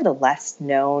for some of the less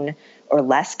known or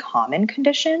less common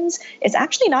conditions, it's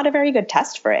actually not a very good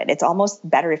test for it. It's almost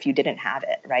better if you didn't have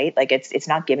it, right? Like, it's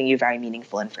not giving you very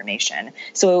meaningful information.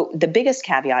 So the biggest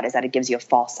caveat is that it gives you a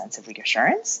false sense of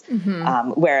reassurance.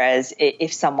 Whereas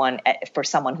for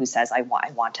someone who says, I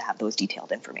want to have those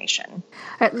detailed information.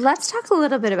 All right, let's talk a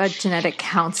little bit about genetic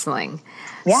counseling.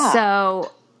 Yeah.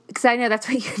 So, because I know that's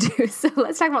what you do. So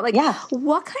let's talk about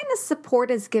what kind of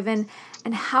support is given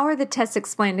and how are the tests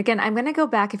explained? Again, I'm going to go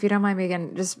back, if you don't mind me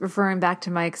again, just referring back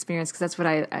to my experience because that's what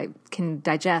I can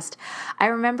digest. I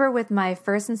remember with my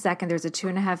first and second, there was a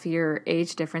 2.5-year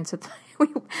age difference. With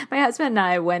my husband and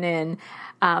I went in.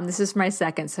 This is my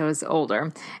second, so it was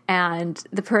older. And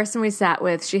the person we sat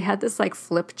with, she had this like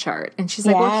flip chart. And she's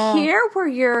like, well, here were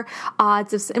your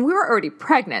odds of, and we were already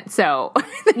pregnant. So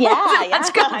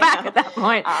let's go back at that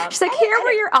point. She's like, here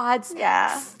were your odds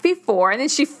before. And then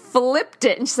she flipped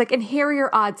it. And she's like, and here are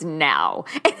your odds now.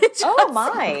 And oh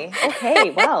my.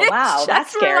 Okay. Wow.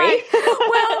 That's scary.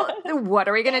 Well, what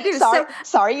are we going to do?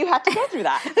 Sorry you had to go through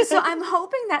that. So I'm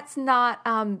hoping that's not,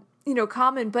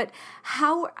 common, but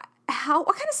what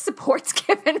kind of support's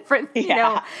given for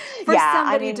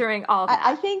somebody during all that?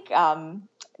 I think,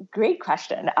 great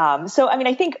question.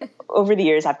 I think over the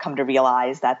years, I've come to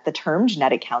realize that the term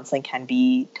genetic counseling can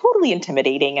be totally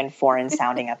intimidating and foreign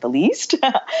sounding at the least.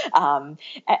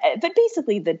 But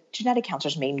basically, the genetic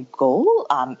counselor's main goal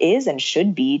is and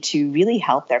should be to really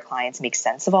help their clients make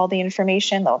sense of all the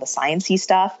information, all the sciencey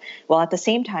stuff, while at the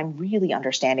same time really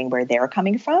understanding where they're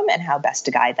coming from and how best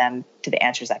to guide them to the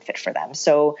answers that fit for them.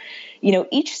 So,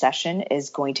 each session is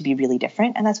going to be really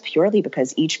different. And that's purely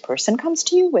because each person comes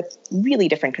to you with really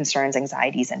different concerns,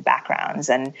 anxieties, and backgrounds.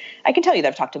 And I can tell you that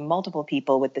I've talked to multiple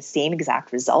people with the same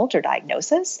exact result or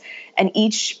diagnosis, and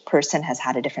each person has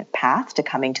had a different path to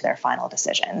coming to their final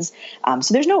decisions.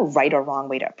 So there's no right or wrong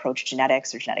way to approach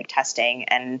genetics or genetic testing.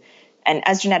 And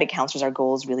as genetic counselors, our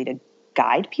goal is really to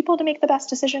guide people to make the best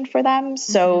decision for them.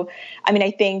 So,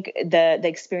 I think the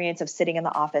experience of sitting in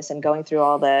the office and going through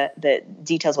all the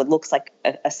details, what looks like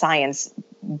a science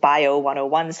bio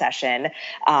 101 session,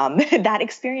 that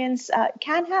experience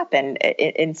can happen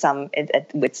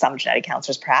with some genetic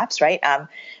counselors, perhaps, right?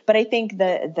 But I think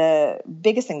the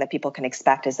biggest thing that people can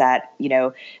expect is that,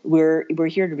 we're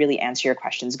here to really answer your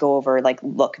questions, go over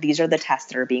look, these are the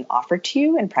tests that are being offered to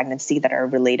you in pregnancy that are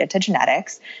related to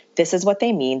genetics. This is what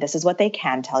they mean. This is what they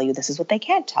can tell you. This is what they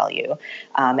can't tell you.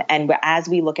 And as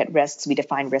we look at risks, we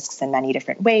define risks in many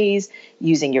different ways.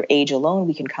 Using your age alone,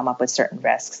 we can come up with certain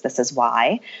risks. This is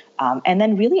why. And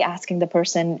then really asking the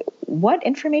person, what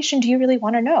information do you really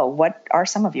want to know? What are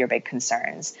some of your big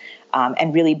concerns?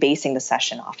 And really basing the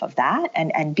session off of that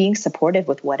and being supportive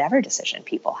with whatever decision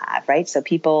people have, right? So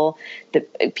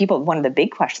one of the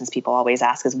big questions people always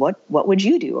ask is, what would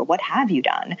you do? Or what have you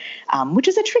done? Which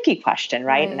is a tricky question,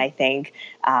 right? And I think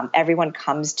everyone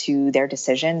comes to their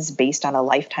decisions based on a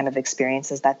lifetime of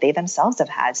experiences that they themselves have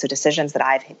had. So decisions that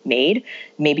I've made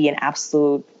may be an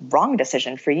absolute wrong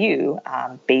decision for you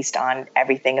based on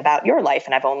everything about your life.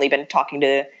 And I've only been talking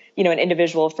to an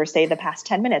individual for, say, the past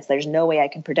 10 minutes. There's no way I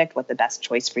can predict what the best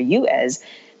choice for you is.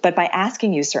 But by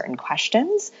asking you certain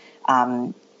questions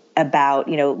about,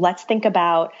 let's think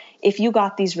about if you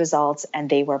got these results and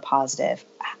they were positive,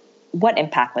 what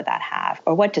impact would that have?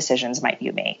 Or what decisions might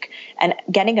you make? And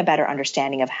getting a better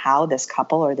understanding of how this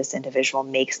couple or this individual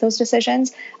makes those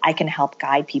decisions, I can help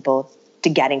guide people to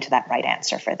getting to that right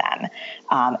answer for them.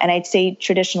 And I'd say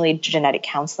traditionally genetic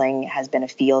counseling has been a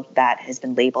field that has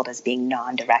been labeled as being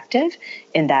non-directive,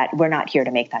 in that we're not here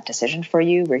to make that decision for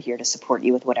you. We're here to support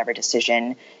you with whatever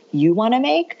decision you want to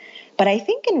make. But I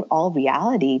think in all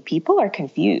reality, people are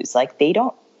confused.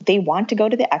 They want to go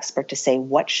to the expert to say,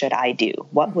 what should I do?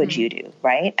 What would you do?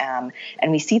 Right. And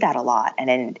we see that a lot.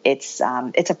 And it's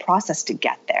a process to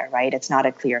get there, right? It's not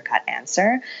a clear cut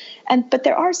answer. But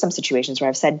there are some situations where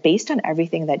I've said, based on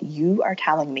everything that you are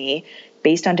telling me,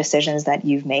 based on decisions that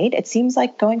you've made, it seems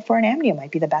like going for an amnio might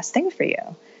be the best thing for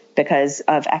you because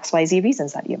of XYZ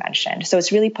reasons that you mentioned. So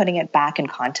it's really putting it back in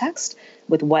context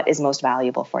with what is most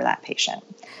valuable for that patient.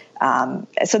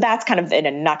 So that's kind of in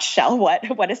a nutshell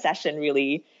what a session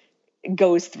really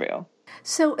goes through.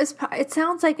 So it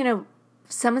sounds like,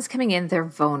 someone's coming in, they're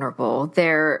vulnerable,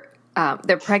 they're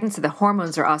pregnant, so the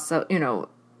hormones are also,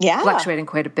 fluctuating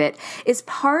quite a bit. Is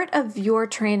part of your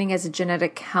training as a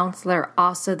genetic counselor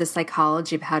also the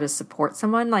psychology of how to support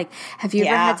someone? Like, have you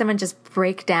ever had someone just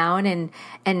break down,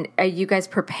 and are you guys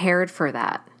prepared for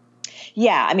that?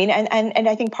 Yeah, I mean, and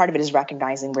I think part of it is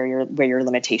recognizing where your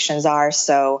limitations are.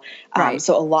 So,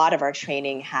 so a lot of our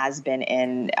training has been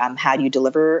in how do you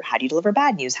deliver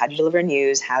bad news? How do you deliver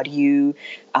news? How do you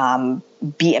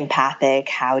be empathic?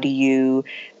 How do you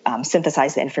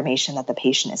synthesize the information that the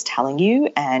patient is telling you,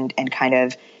 and kind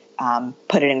of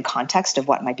put it in context of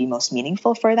what might be most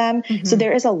meaningful for them. Mm-hmm. So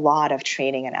there is a lot of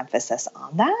training and emphasis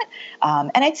on that.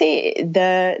 And I'd say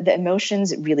the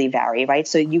emotions really vary, right?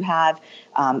 So you'll have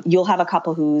a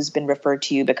couple who's been referred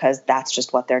to you because that's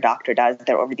just what their doctor does.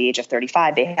 They're over the age of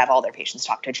 35. They have all their patients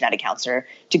talk to a genetic counselor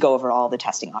to go over all the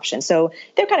testing options. So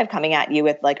they're kind of coming at you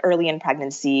with like early in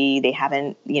pregnancy. They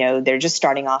haven't, they're just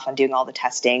starting off on doing all the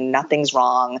testing. Nothing's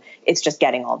wrong. It's just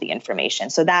getting all the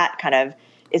information. So that kind of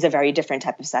is a very different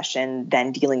type of session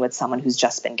than dealing with someone who's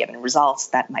just been given results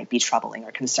that might be troubling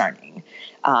or concerning.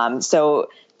 And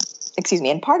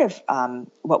part of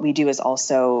what we do is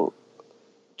also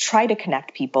try to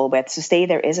connect people with, so say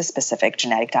there is a specific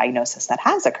genetic diagnosis that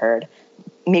has occurred,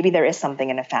 maybe there is something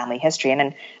in a family history.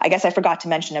 And I guess I forgot to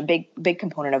mention a big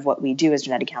component of what we do as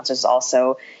genetic counselors is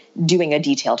also doing a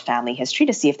detailed family history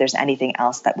to see if there's anything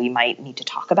else that we might need to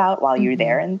talk about while you're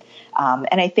there. And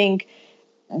I think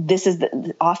this is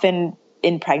often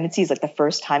in pregnancies, like the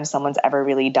first time someone's ever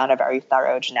really done a very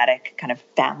thorough genetic kind of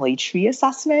family tree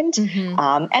assessment. Mm-hmm.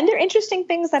 And there are interesting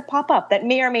things that pop up that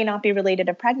may or may not be related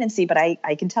to pregnancy, but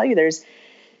I can tell you there's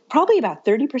probably about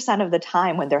 30% of the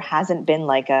time when there hasn't been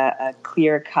like a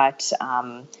clear-cut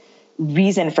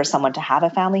reason for someone to have a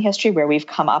family history where we've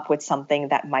come up with something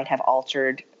that might have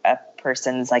altered a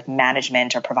person's like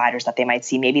management or providers that they might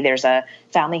see. Maybe there's a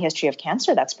family history of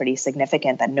cancer that's pretty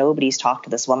significant that nobody's talked to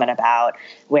this woman about,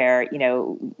 where,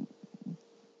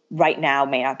 right now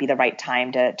may not be the right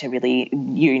time to really,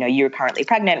 you're currently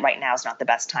pregnant. Right now is not the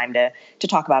best time to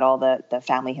talk about all the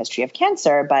family history of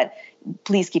cancer. But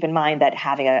please keep in mind that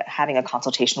having a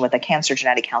consultation with a cancer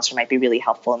genetic counselor might be really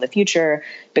helpful in the future,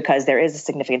 because there is a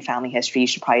significant family history. You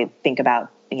should probably think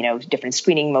about, different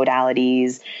screening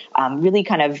modalities, really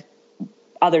kind of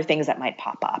other things that might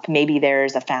pop up. Maybe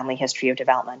there's a family history of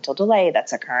developmental delay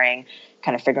that's occurring,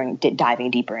 kind of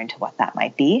diving deeper into what that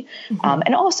might be. Mm-hmm.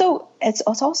 And also, it's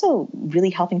also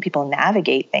really helping people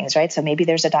navigate things, right? So maybe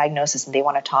there's a diagnosis and they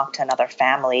want to talk to another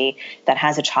family that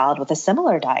has a child with a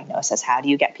similar diagnosis. How do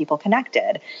you get people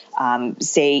connected?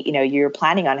 Say, you're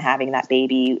planning on having that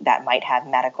baby that might have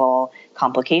medical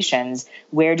complications.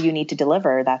 Where do you need to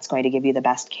deliver that's going to give you the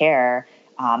best care?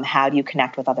 How do you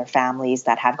connect with other families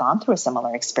that have gone through a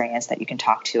similar experience that you can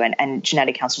talk to? And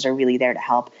genetic counselors are really there to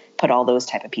help put all those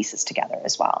type of pieces together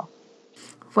as well.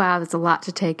 Wow, that's a lot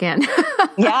to take in.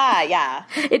 Yeah.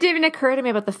 It didn't even occur to me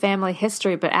about the family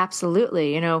history, but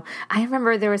absolutely. I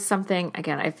remember there was something,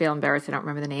 again, I feel embarrassed, I don't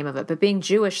remember the name of it, but being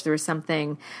Jewish, there was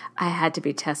something I had to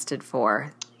be tested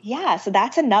for. Yeah, so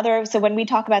that's another. So when we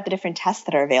talk about the different tests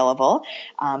that are available,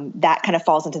 that kind of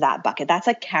falls into that bucket. That's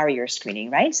like carrier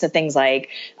screening, right? So things like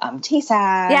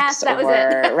T-Sax. Yes, that was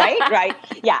it. right.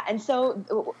 Yeah. And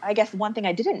so I guess one thing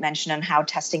I didn't mention on how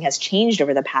testing has changed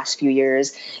over the past few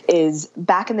years is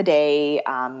back in the day,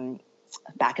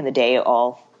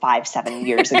 all 5-7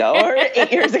 years ago or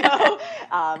 8 years ago,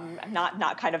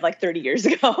 not kind of like 30 years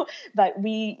ago, but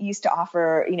we used to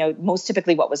offer, most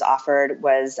typically what was offered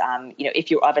was, if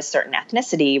you're of a certain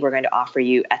ethnicity, we're going to offer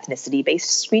you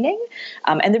ethnicity-based screening.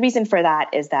 And the reason for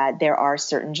that is that there are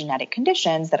certain genetic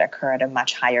conditions that occur at a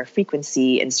much higher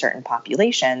frequency in certain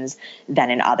populations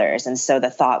than in others. And so the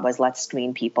thought was, let's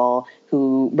screen people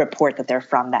who report that they're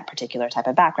from that particular type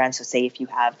of background. So say if you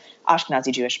have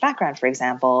Ashkenazi Jewish background, for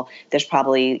example, there's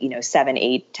probably, 7,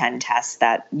 8, 10 tests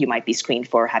that you might be screened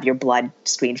for, have your blood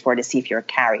screened for to see if you're a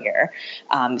carrier.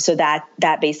 So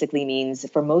that basically means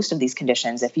for most of these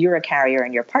conditions, if you're a carrier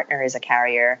and your partner is a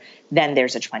carrier, then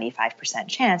there's a 25%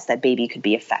 chance that baby could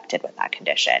be affected with that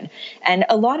condition. And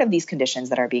a lot of these conditions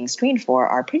that are being screened for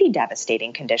are pretty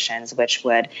devastating conditions, which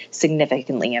would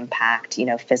significantly impact,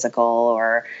 physical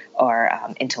or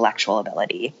intellectual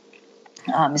ability.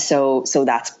 So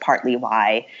that's partly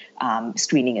why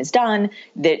screening is done.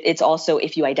 That it's also,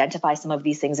 if you identify some of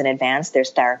these things in advance,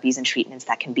 there's therapies and treatments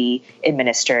that can be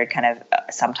administered kind of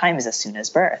sometimes as soon as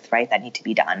birth, right, that need to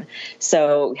be done.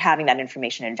 So having that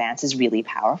information in advance is really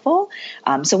powerful.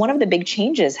 So one of the big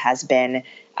changes has been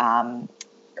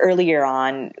earlier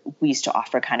on, we used to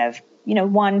offer kind of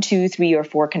 1, 2, 3, or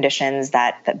 4 conditions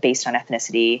that based on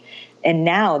ethnicity. And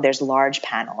now there's large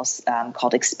panels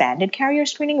called expanded carrier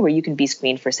screening, where you can be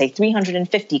screened for, say,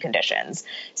 350 conditions.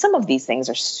 Some of these things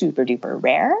are super duper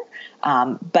rare,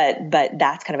 but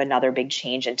that's kind of another big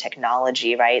change in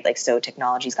technology, right? Like, so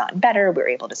technology's gotten better. We're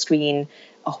able to screen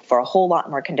for a whole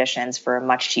lot more conditions for a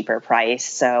much cheaper price.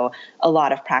 So a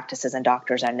lot of practices and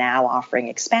doctors are now offering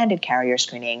expanded carrier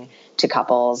screening to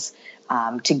couples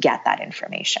to get that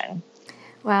information.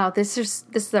 Wow, this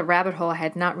is a rabbit hole I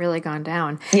had not really gone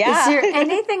down. Yeah. Is there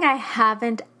anything I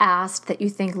haven't asked that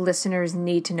you think listeners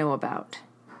need to know about?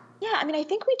 Yeah, I mean, I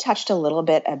think we touched a little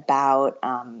bit about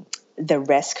the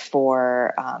risk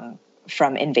from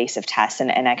invasive tests,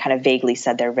 and I kind of vaguely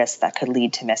said there are risks that could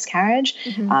lead to miscarriage.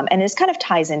 And this kind of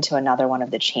ties into another one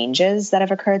of the changes that have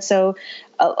occurred. So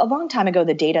a long time ago,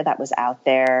 the data that was out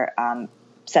there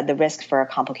said the risk for a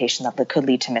complication that could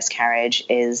lead to miscarriage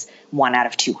is 1 out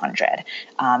of 200.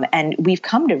 And we've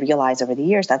come to realize over the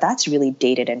years that that's really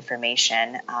dated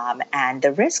information. And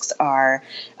the risks are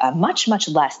much, much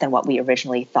less than what we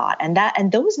originally thought.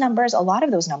 And those numbers, a lot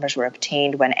of those numbers were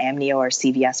obtained when amnio or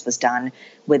CVS was done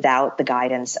without the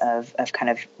guidance of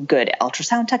kind of good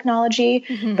ultrasound technology.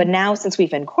 But now, since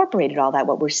we've incorporated all that,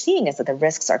 what we're seeing is that the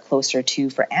risks are closer to,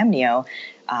 for amnio,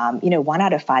 1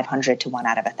 out of 500 to 1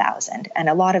 out of 1,000. And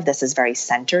a lot of this is very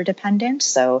center dependent.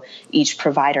 So each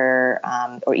provider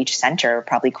or each center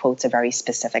probably quotes a very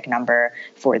specific number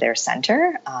for their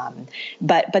center.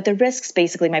 But the risks,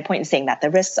 basically, my point in saying that the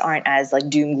risks aren't as like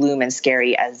doom, gloom, and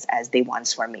scary as they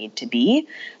once were made to be.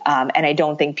 And I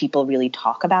don't think people really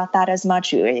talk about that as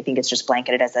much. I think it's just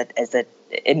blanketed as a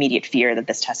immediate fear that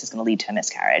this test is going to lead to a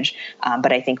miscarriage.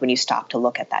 But I think when you stop to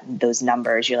look at those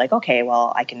numbers, you're like, okay,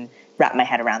 well, I can wrap my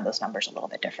head around those numbers a little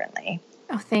bit differently.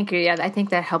 Oh, thank you. Yeah, I think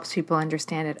that helps people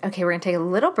understand it. Okay, we're going to take a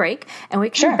little break, and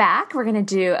we come back. We're going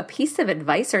to do a piece of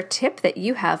advice or tip that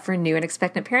you have for new and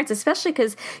expectant parents, especially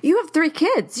because you have 3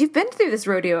 kids. You've been through this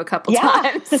rodeo a couple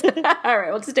times. All right,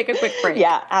 we'll just take a quick break.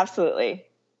 Yeah, absolutely.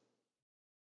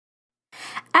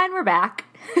 And we're back.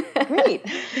 Great.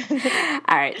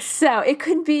 All right. So it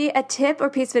could be a tip or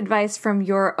piece of advice from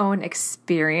your own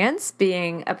experience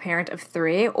being a parent of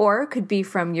 3, or it could be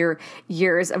from your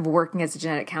years of working as a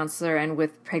genetic counselor and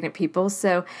with pregnant people.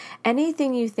 So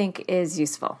anything you think is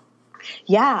useful.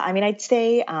 Yeah. I mean, I'd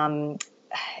say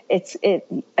it's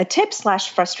a tip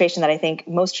 / frustration that I think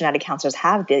most genetic counselors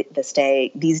have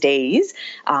these days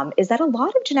is that a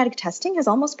lot of genetic testing has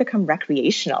almost become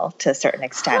recreational to a certain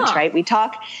extent, right? We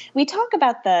talk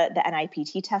about the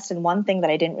NIPT test, and one thing that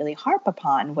I didn't really harp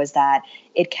upon was that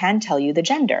it can tell you the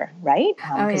gender, right?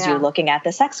 Because you're looking at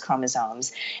the sex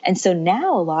chromosomes. And so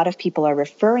now a lot of people are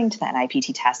referring to the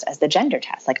NIPT test as the gender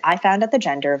test. Like, I found out the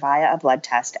gender via a blood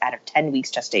test at 10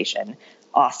 weeks gestation.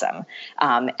 Awesome.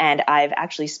 And I've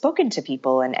actually spoken to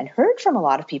people and heard from a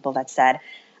lot of people that said,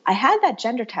 I had that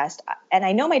gender test, and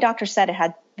I know my doctor said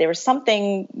there was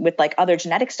something with like other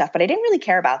genetic stuff, but I didn't really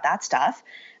care about that stuff.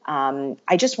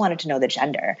 I just wanted to know the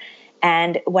gender.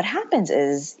 And what happens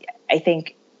is, I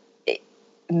think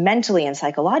mentally and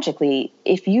psychologically,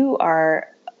 if you are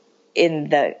of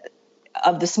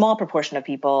the small proportion of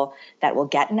people that will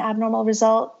get an abnormal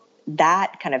result,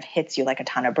 that kind of hits you like a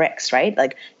ton of bricks, right?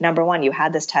 Like, number one, you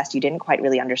had this test, you didn't quite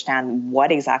really understand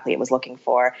what exactly it was looking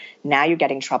for. Now you're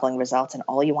getting troubling results, and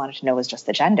all you wanted to know was just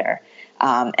the gender.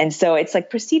 And so it's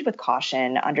like, proceed with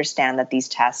caution, understand that these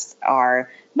tests are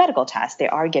medical tests. They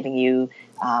are giving you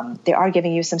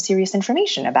some serious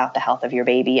information about the health of your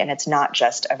baby, and it's not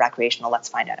just a recreational, let's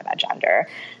find out about gender.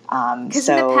 Because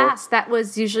in the past, that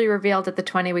was usually revealed at the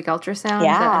 20-week ultrasound.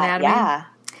 Anatomy. Yeah.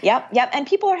 Yep. And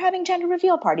people are having gender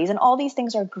reveal parties, and all these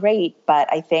things are great.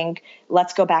 But I think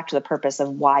let's go back to the purpose of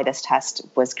why this test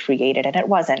was created. And it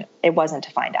wasn't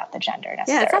to find out the gender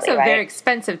necessarily. Yeah, it's also right? a very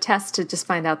expensive test to just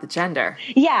find out the gender.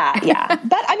 Yeah.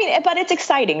 But it's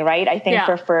exciting, right? I think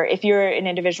for if you're an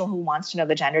individual who wants to know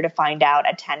the gender to find out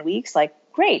at 10 weeks, like,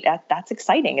 great, that's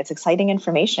exciting. It's exciting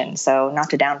information. So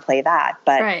not to downplay that,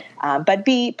 but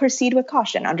proceed with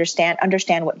caution.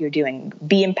 Understand what you're doing.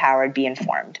 Be empowered. Be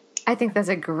informed. I think that's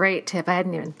a great tip. I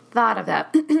hadn't even thought of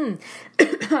that.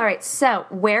 All right. So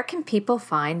where can people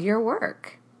find your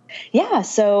work? Yeah.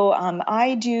 So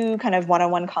I do kind of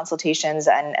one-on-one consultations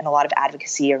and a lot of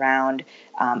advocacy around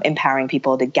empowering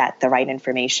people to get the right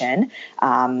information.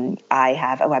 I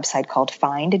have a website called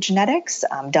Find Genetics,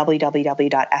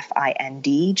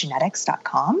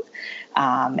 www.findgenetics.com.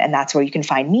 And that's where you can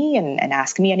find me and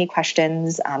ask me any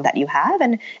questions that you have.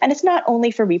 And it's not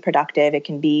only for reproductive, it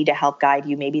can be to help guide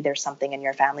you. Maybe there's something in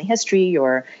your family history,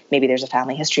 or maybe there's a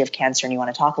family history of cancer and you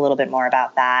want to talk a little bit more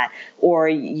about that. Or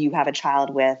you have a child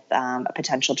with a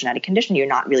potential genetic condition. You're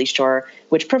not really sure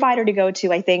which provider to go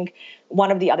to. I think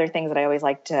one of the other things that I always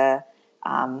like to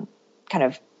kind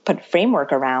of put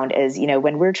framework around is,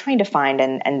 when we're trying to find,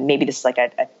 and maybe this is like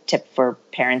a tip for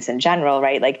parents in general,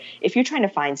 right? Like if you're trying to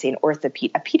find, say, a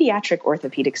pediatric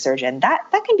orthopedic surgeon, that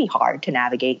can be hard to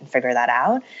navigate and figure that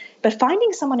out. But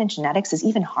finding someone in genetics is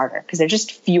even harder because there's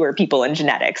just fewer people in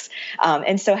genetics.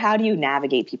 And so how do you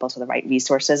navigate people to the right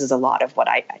resources is a lot of what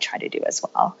I try to do as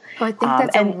well. Well, I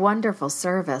think that's a wonderful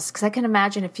service, because I can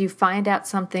imagine if you find out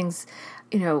something's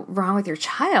wrong with your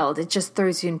child, it just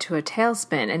throws you into a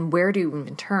tailspin. And where do you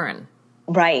even turn?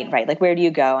 Right. Like where do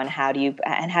you go and how do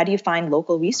you find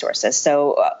local resources?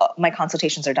 So my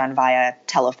consultations are done via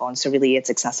telephone. So really it's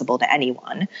accessible to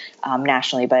anyone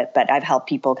nationally, but I've helped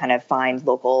people kind of find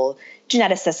local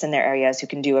geneticists in their areas who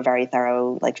can do a very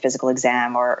thorough physical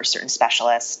exam or certain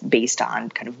specialists based on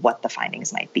kind of what the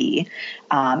findings might be.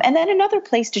 And then another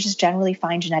place to just generally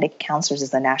find genetic counselors is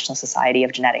the National Society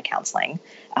of Genetic Counseling,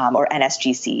 or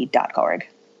nsgc.org.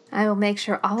 I will make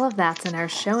sure all of that's in our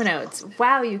show notes.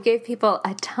 Wow, you gave people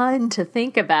a ton to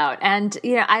think about. And,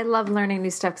 I love learning new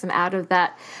stuff because I'm out of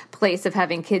that place of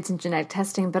having kids in genetic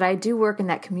testing, but I do work in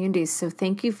that community. So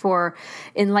thank you for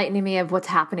enlightening me of what's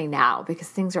happening now, because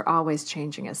things are always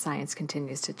changing as science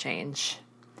continues to change.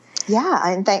 Yeah,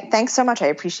 and thanks so much. I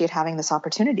appreciate having this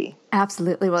opportunity.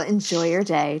 Absolutely. Well, enjoy your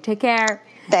day. Take care.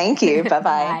 Thank you. Bye-bye.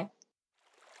 Bye.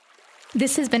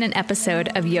 This has been an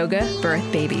episode of Yoga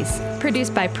Birth Babies,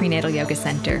 produced by Prenatal Yoga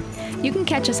Center. You can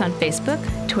catch us on Facebook,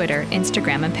 Twitter,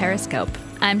 Instagram, and Periscope.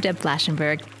 I'm Deb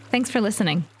Flaschenberg. Thanks for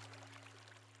listening.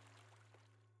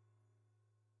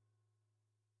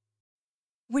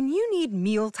 When you need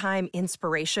mealtime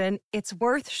inspiration, it's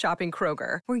worth shopping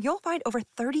Kroger, where you'll find over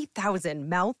 30,000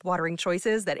 mouth-watering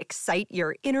choices that excite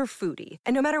your inner foodie.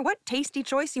 And no matter what tasty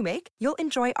choice you make, you'll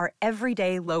enjoy our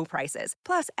everyday low prices,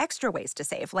 plus extra ways to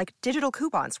save, like digital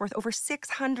coupons worth over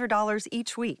 $600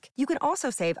 each week. You can also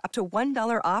save up to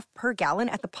 $1 off per gallon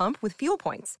at the pump with fuel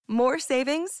points. More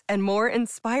savings and more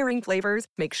inspiring flavors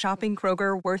make shopping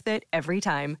Kroger worth it every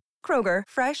time. Kroger,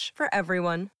 fresh for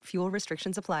everyone. Fuel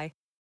restrictions apply.